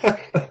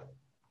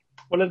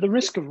 Well, at the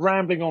risk of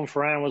rambling on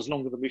for hours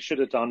longer than we should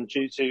have done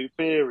due to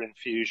beer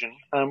infusion,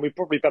 we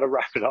probably better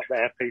wrap it up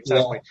there, Peter,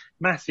 haven't we?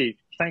 Matthew,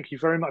 thank you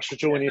very much for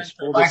joining us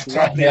for this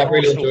lovely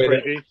Arsenal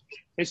preview.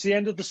 It's the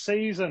end of the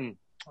season.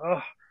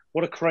 Oh,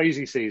 what a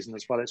crazy season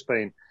as well it's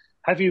been.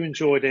 Have you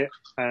enjoyed it?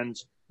 And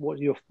what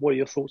are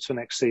your thoughts for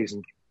next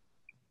season?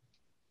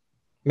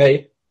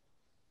 Me?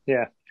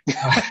 Yeah.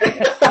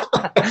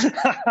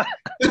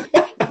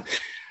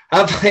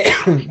 Have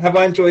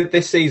I enjoyed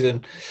this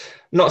season?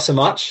 Not so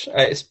much.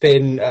 It's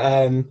been.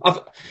 Do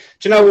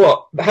you know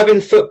what?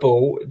 Having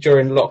football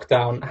during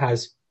lockdown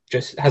has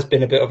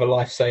been a bit of a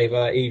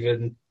lifesaver.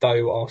 Even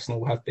though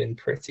Arsenal have been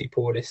pretty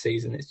poor this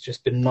season, it's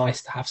just been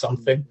nice to have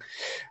something.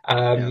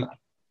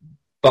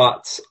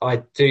 But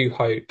I do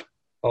hope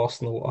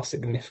Arsenal are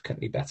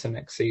significantly better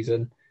next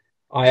season.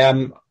 I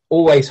am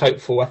always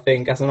hopeful. I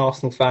think as an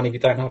Arsenal fan, if you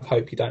don't have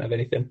hope, you don't have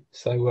anything.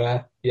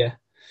 So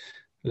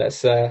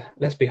let's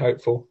be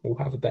hopeful. We'll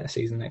have a better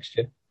season next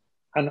year.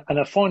 And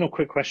a final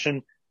quick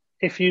question: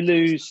 if you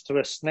lose to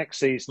us next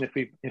season,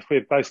 if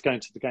we're both going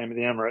to the game at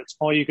the Emirates,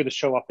 are you going to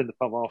show up in the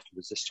pub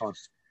afterwards this time?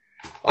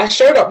 I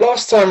showed up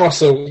last time,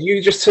 Russell.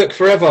 You just took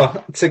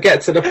forever to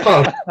get to the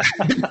pub,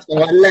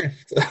 so I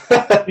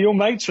left. Your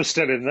mates were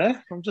still in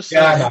there. I'm just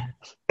saying.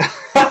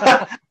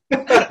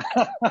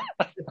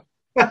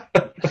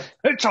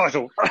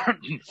 Title.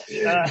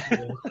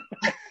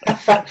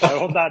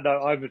 So on that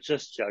note, I'm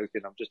just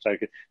joking.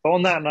 But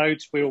on that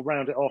note, we'll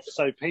round it off.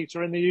 So,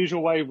 Peter, in the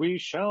usual way, we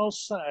shall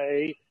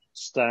say,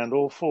 stand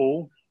or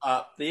fall.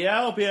 Up the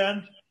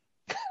Albion.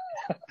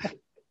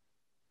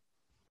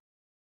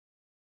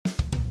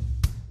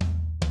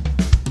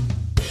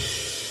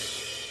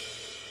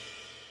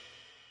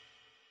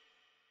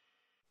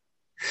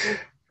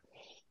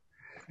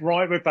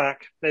 Right, we're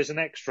back. There's an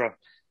extra.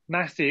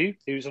 Matthew,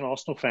 who's an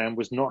Arsenal fan,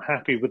 was not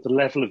happy with the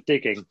level of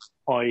digging,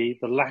 i.e.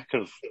 the lack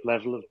of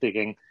level of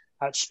digging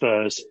at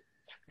Spurs.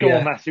 Go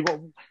on, Matthew.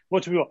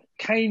 What do we want?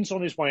 Kane's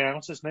on his way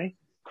out, isn't he?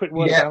 Quick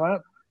word about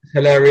that.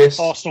 Hilarious.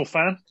 Arsenal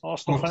fan.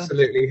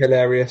 Absolutely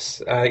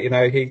hilarious.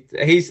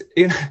 He's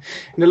in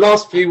the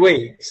last few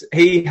weeks,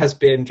 he has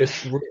been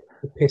just ripped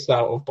the piss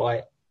out of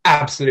by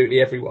absolutely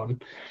everyone.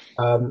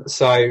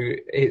 So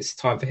it's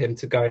time for him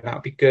to go, and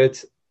that'll be good.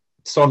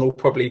 Son will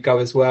probably go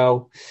as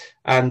well.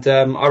 And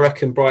I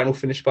reckon Brighton will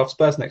finish above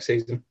Spurs next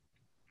season.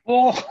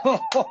 Oh,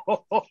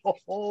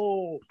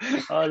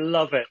 I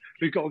love it.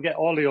 We've got to get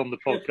Ollie on the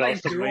podcast.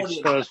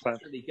 Spurs fan.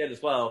 That's really good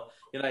as well.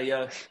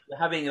 You're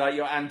having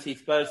your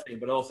anti-Spurs thing,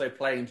 but also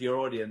playing to your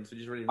audience, which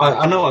is really nice.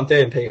 I know what I'm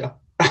doing, Peter.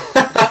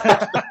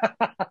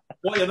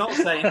 What you're not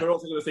saying, we're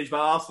also going to finish by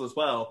Arsenal as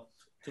well.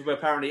 Because we're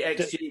apparently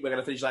XG, we're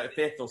going to finish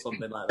 5th or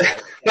something like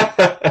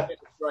that.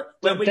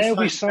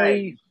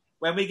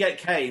 When we get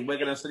Kane, we're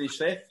going to finish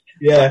 5th.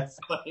 Yeah.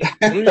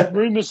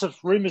 Rumours of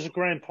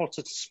Graham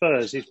Potter to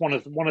Spurs. He's one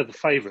of the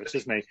favourites,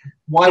 isn't he?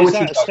 Why would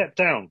he a step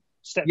down?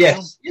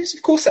 Yes,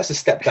 of course that's a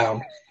step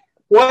down.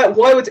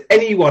 Why would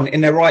anyone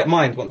in their right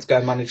mind want to go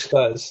and manage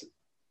Spurs?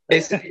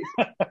 Would you say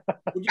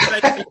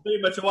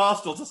Basuma to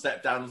Arsenal to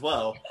step down as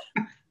well?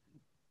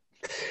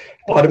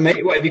 Pardon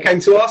me, what, if you came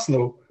to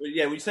Arsenal?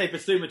 Yeah, would you say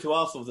Basuma to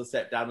Arsenal to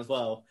step down as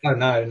well? Oh,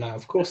 no,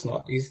 of course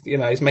not. He's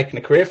making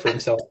a career for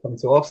himself coming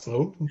to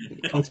Arsenal.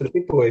 Come to the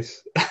big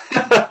boys.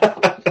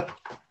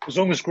 As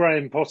long as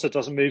Graham Potter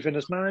doesn't move in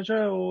as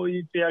manager, or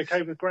you'd be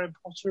okay with Graham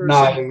Potter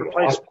as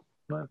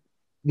replacement?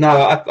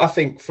 No, I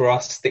think for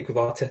us, stick with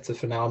Arteta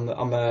for now.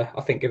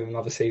 I think give him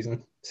another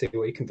season, see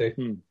what he can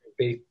do.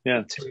 Be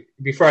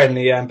throwing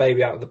the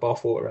baby out of the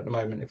bathwater at the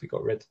moment if we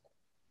got rid.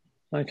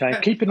 Okay,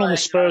 keeping on the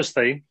Spurs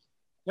theme.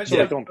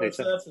 Sorry, go on,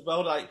 Peter. As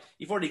well, like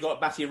you've already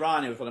got Matty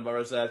Ryan who's one of our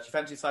reserves. You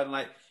fancy something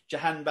like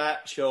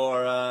Jahanbakhsh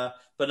or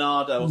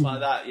Bernardo or something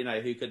like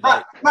that? Who could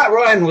Matt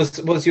Ryan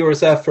was your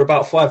reserve for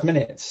about 5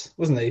 minutes,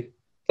 wasn't he?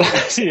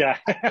 Yeah.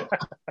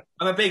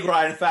 I'm a big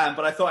Ryan fan,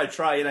 but I thought I'd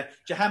try.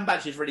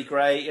 Jahanbakhsh is really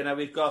great.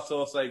 We've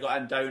also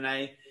got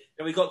Andone,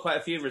 and we've got quite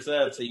a few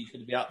reserves that you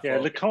could be up for. Yeah,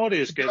 Licardi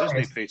is good, isn't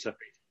he, Peter?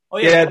 Oh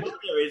yeah,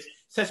 Licardi is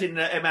setting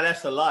the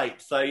MLS alight,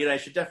 so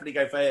should definitely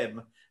go for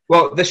him.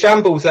 Well, the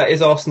shambles that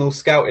is Arsenal's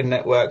scouting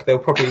network, they'll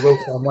probably will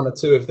find one or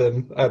two of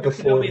them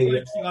before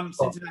the. Focusing on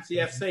Cincinnati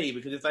FC,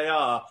 because if they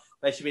are,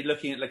 they should be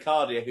looking at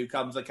Licardi, who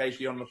comes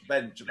occasionally on the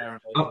bench.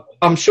 Apparently,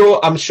 I'm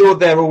sure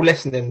they're all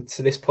listening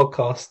to this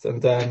podcast,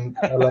 and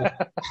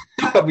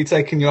I'll be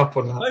taking you up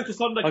on that.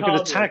 Focus on Licardi. I'm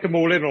going to tag them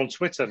all in on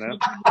Twitter now.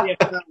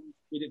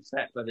 We'd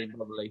accept, I think,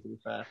 probably, to be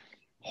fair.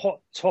 Hot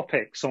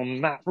topics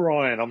on Matt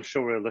Ryan. I'm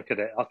sure he'll look at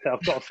it. I've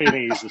got a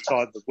feeling he's the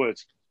type that would.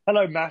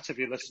 Hello, Matt, if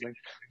you're listening.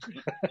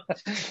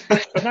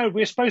 But no,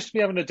 we're supposed to be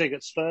having a dig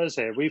at Spurs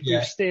here. We've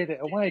steered it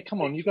away.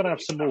 Come on, you've got to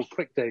have some more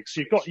quick digs.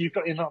 You've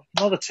got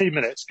another 2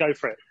 minutes. Go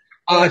for it.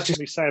 What can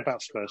we say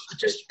about Spurs?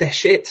 They're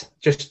shit.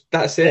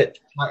 That's it.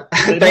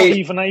 They're not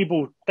even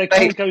able. They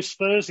can't go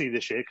Spursy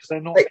this year because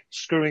they're not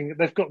screwing.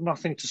 They've got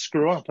nothing to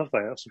screw up, have they?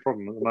 That's the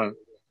problem at the moment.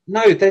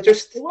 No, they're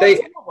just they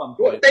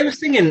were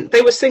singing.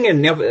 They were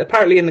singing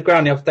apparently in the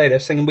ground the other day. They're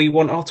singing, "We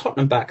want our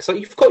Tottenham back." So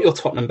you've got your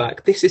Tottenham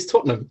back. This is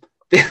Tottenham.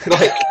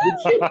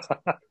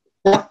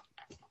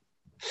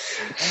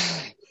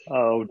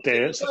 Oh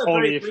dear! It's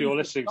Ollie, if you're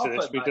listening to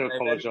this, we do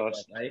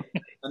apologise.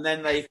 And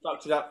then they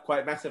fucked it up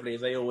quite massively,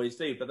 as they always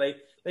do. But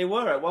they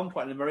were at one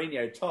point in the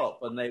Mourinho top,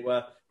 and they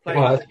were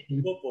playing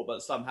football,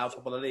 but somehow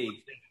top of the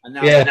league. And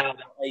now they're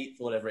 8th,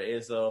 or whatever it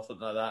is, or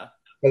something like that.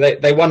 Well,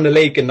 they won the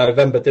league in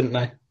November, didn't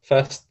they?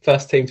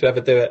 First team to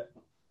ever do it.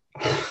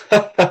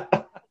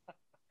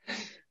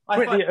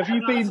 Whitney, have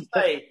you been?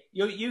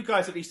 You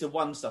guys at least have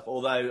won stuff,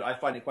 although I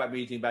find it quite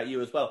amusing about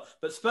you as well.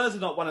 But Spurs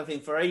have not won anything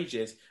for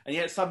ages, and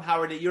yet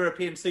somehow in the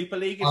European Super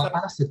League,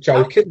 that's a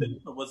joke, isn't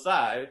it? Was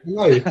that?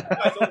 No. You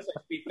guys also,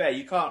 to be fair,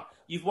 you can't.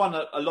 You've won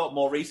a lot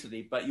more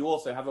recently, but you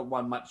also haven't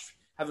won much.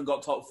 Haven't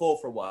got top 4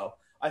 for a while.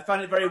 I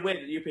find it very weird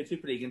that the European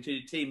Super League and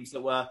 2 teams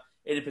that were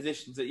in the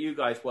positions that you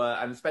guys were,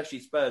 and especially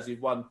Spurs,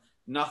 who've won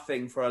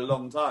nothing for a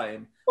long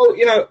time. Well,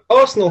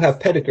 Arsenal have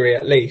pedigree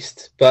at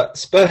least, but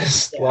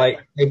Spurs,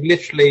 they've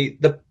literally,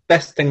 the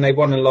best thing they've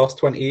won in the last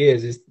 20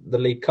 years is the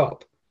League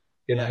Cup.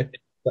 But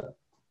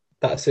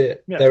that's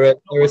it. Yeah. They're won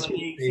the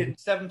league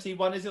since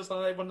 71, is it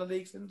something they've won the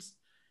league since?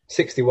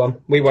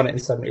 61. We won it in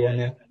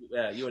 71,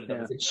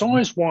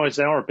 Size-wise,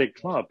 they are a big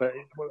club, but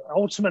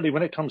ultimately,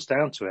 when it comes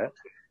down to it,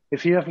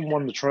 if you haven't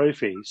won the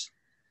trophies,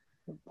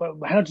 well,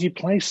 how do you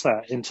place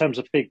that in terms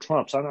of big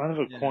clubs? I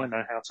never quite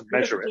know how to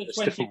measure it. There's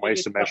different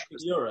ways to measure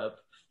it. Europe,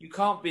 you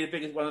can't be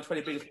one of the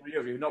 20 biggest in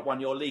Europe if you've not won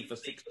your league for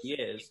 60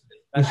 years.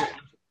 That's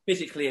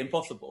physically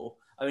impossible.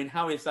 I mean,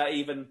 how is that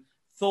even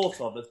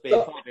thought of as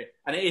being part of it?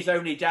 And it is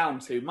only down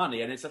to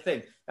money, and it's a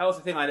thing. That was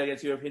the thing I had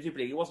against the European Super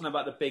League. It wasn't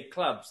about the big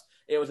clubs.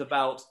 It was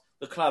about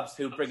the clubs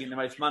who bring in the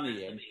most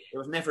money in. It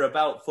was never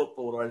about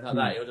football or anything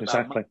like that. It was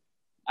about money.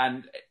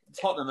 And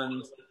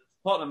Tottenham's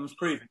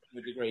proven to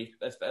a degree,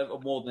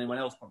 more than anyone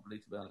else probably,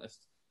 to be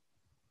honest.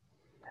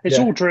 It's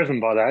all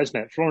driven by that, isn't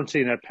it?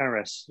 Florentino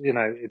Perez,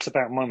 it's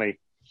about money.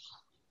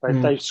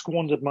 They've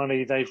squandered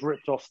money. They've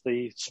ripped off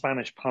the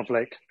Spanish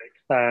public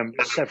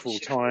several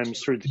times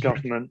through the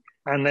government,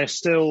 and they're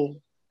still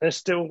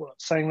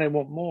saying they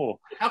want more.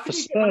 For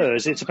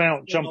Spurs, it's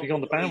about jumping on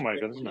the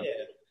bandwagon, isn't it?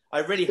 I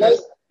really hope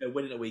they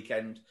win at the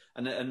weekend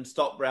and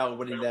stop Real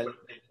winning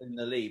in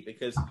the league,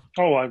 because...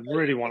 Oh, I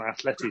really want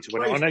Atleti to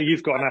win it. I know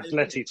you've got an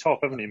Atleti top,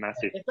 haven't you,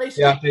 Matthew?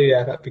 Yeah, I do,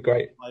 that'd be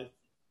great.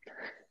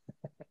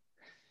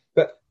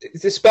 But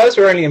the Spurs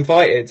were only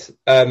invited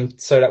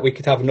so that we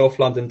could have a North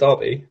London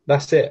derby.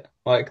 That's it.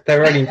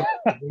 They're only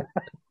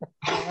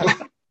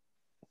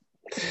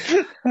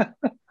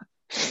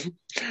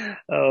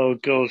Oh,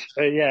 God.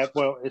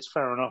 Well, it's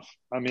fair enough.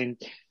 I mean,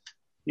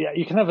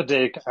 you can have a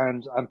dig,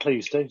 and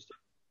please do.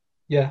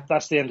 Yeah.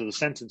 That's the end of the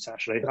sentence,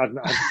 actually. I haven't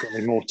got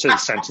any more to the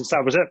sentence.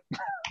 That was it.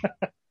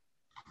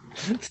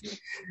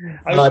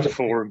 Over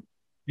for them.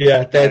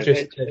 Yeah, they're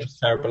just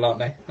terrible, aren't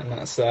they?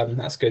 And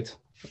that's good.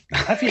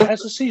 Have you,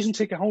 as a season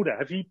ticket holder,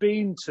 have you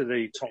been to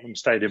the Tottenham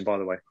Stadium, by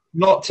the way?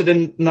 No,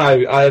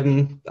 I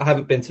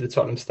haven't been to the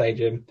Tottenham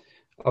Stadium.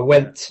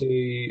 I've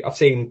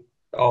seen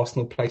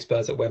Arsenal play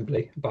Spurs at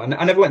Wembley. But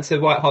I never went to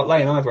White Hart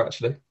Lane either,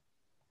 actually.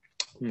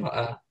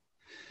 But,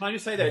 Can I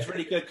just say that it's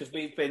really good because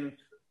we've been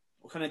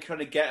kind of trying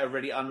to get a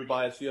really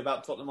unbiased view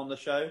about Tottenham on the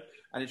show,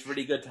 and it's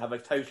really good to have a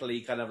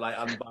totally kind of like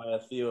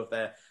unbiased view of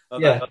their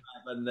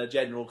and the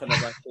general kind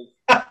of like.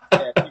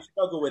 We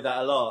struggle with that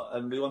a lot,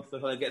 and we wanted to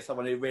kind of get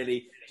someone who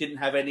really didn't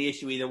have any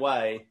issue either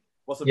way.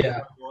 Wasn't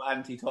more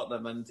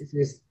anti-Tottenham, and this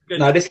is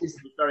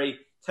very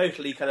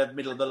totally kind of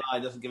middle of the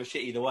line. Doesn't give a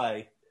shit either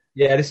way.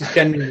 Yeah, this is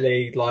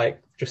genuinely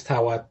like just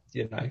how I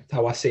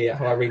see it,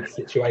 how I read the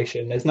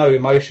situation. There's no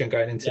emotion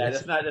going into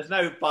this. There's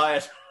no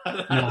bias.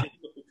 No.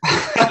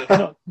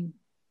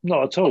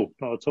 Not at all.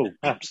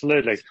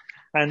 Absolutely.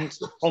 And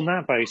on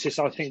that basis,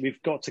 I think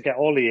we've got to get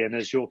Ollie in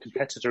as your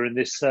competitor in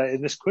this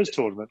quiz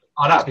tournament.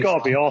 It's got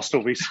to be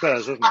Arsenal v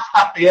Spurs, hasn't it?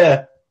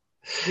 Yeah.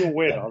 You'll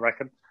win, I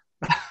reckon.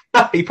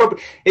 He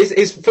probably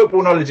his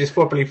football knowledge is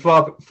probably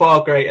far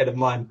greater than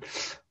mine.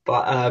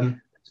 But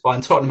it's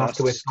fine. Tottenham have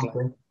to win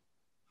something.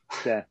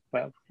 Yeah.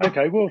 Well,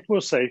 okay.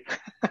 We'll see.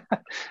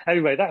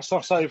 Anyway, that's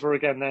us over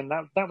again. Then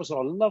that was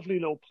our lovely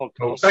little podcast.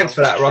 Well, thanks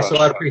for that, Russell.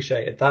 I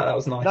appreciated that. That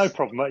was nice. No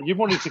problem, mate. You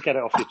wanted to get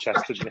it off your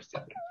chest, didn't you?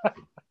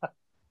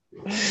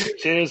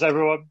 Cheers,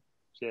 everyone.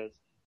 Cheers.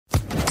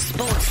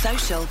 Sports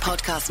Social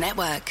Podcast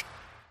Network.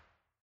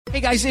 Hey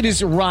guys, it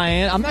is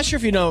Ryan. I'm not sure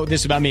if you know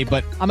this about me,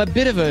 but I'm a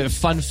bit of a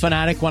fun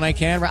fanatic when I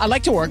can. I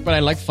like to work, but I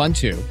like fun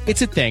too.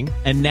 It's a thing.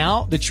 And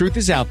now the truth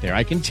is out there.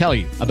 I can tell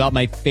you about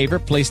my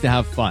favorite place to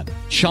have fun.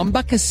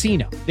 Chumba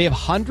Casino. They have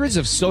hundreds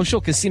of social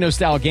casino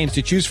style games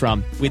to choose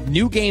from with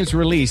new games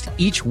released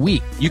each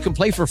week. You can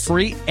play for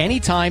free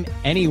anytime,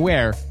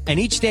 anywhere. And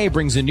each day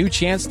brings a new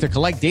chance to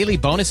collect daily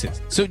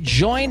bonuses. So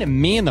join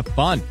me in the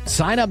fun.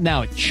 Sign up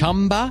now at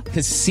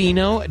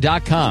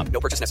ChumbaCasino.com. No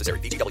purchase necessary.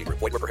 VGW Group.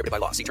 Void where prohibited by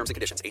law. See terms and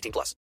conditions. 18+.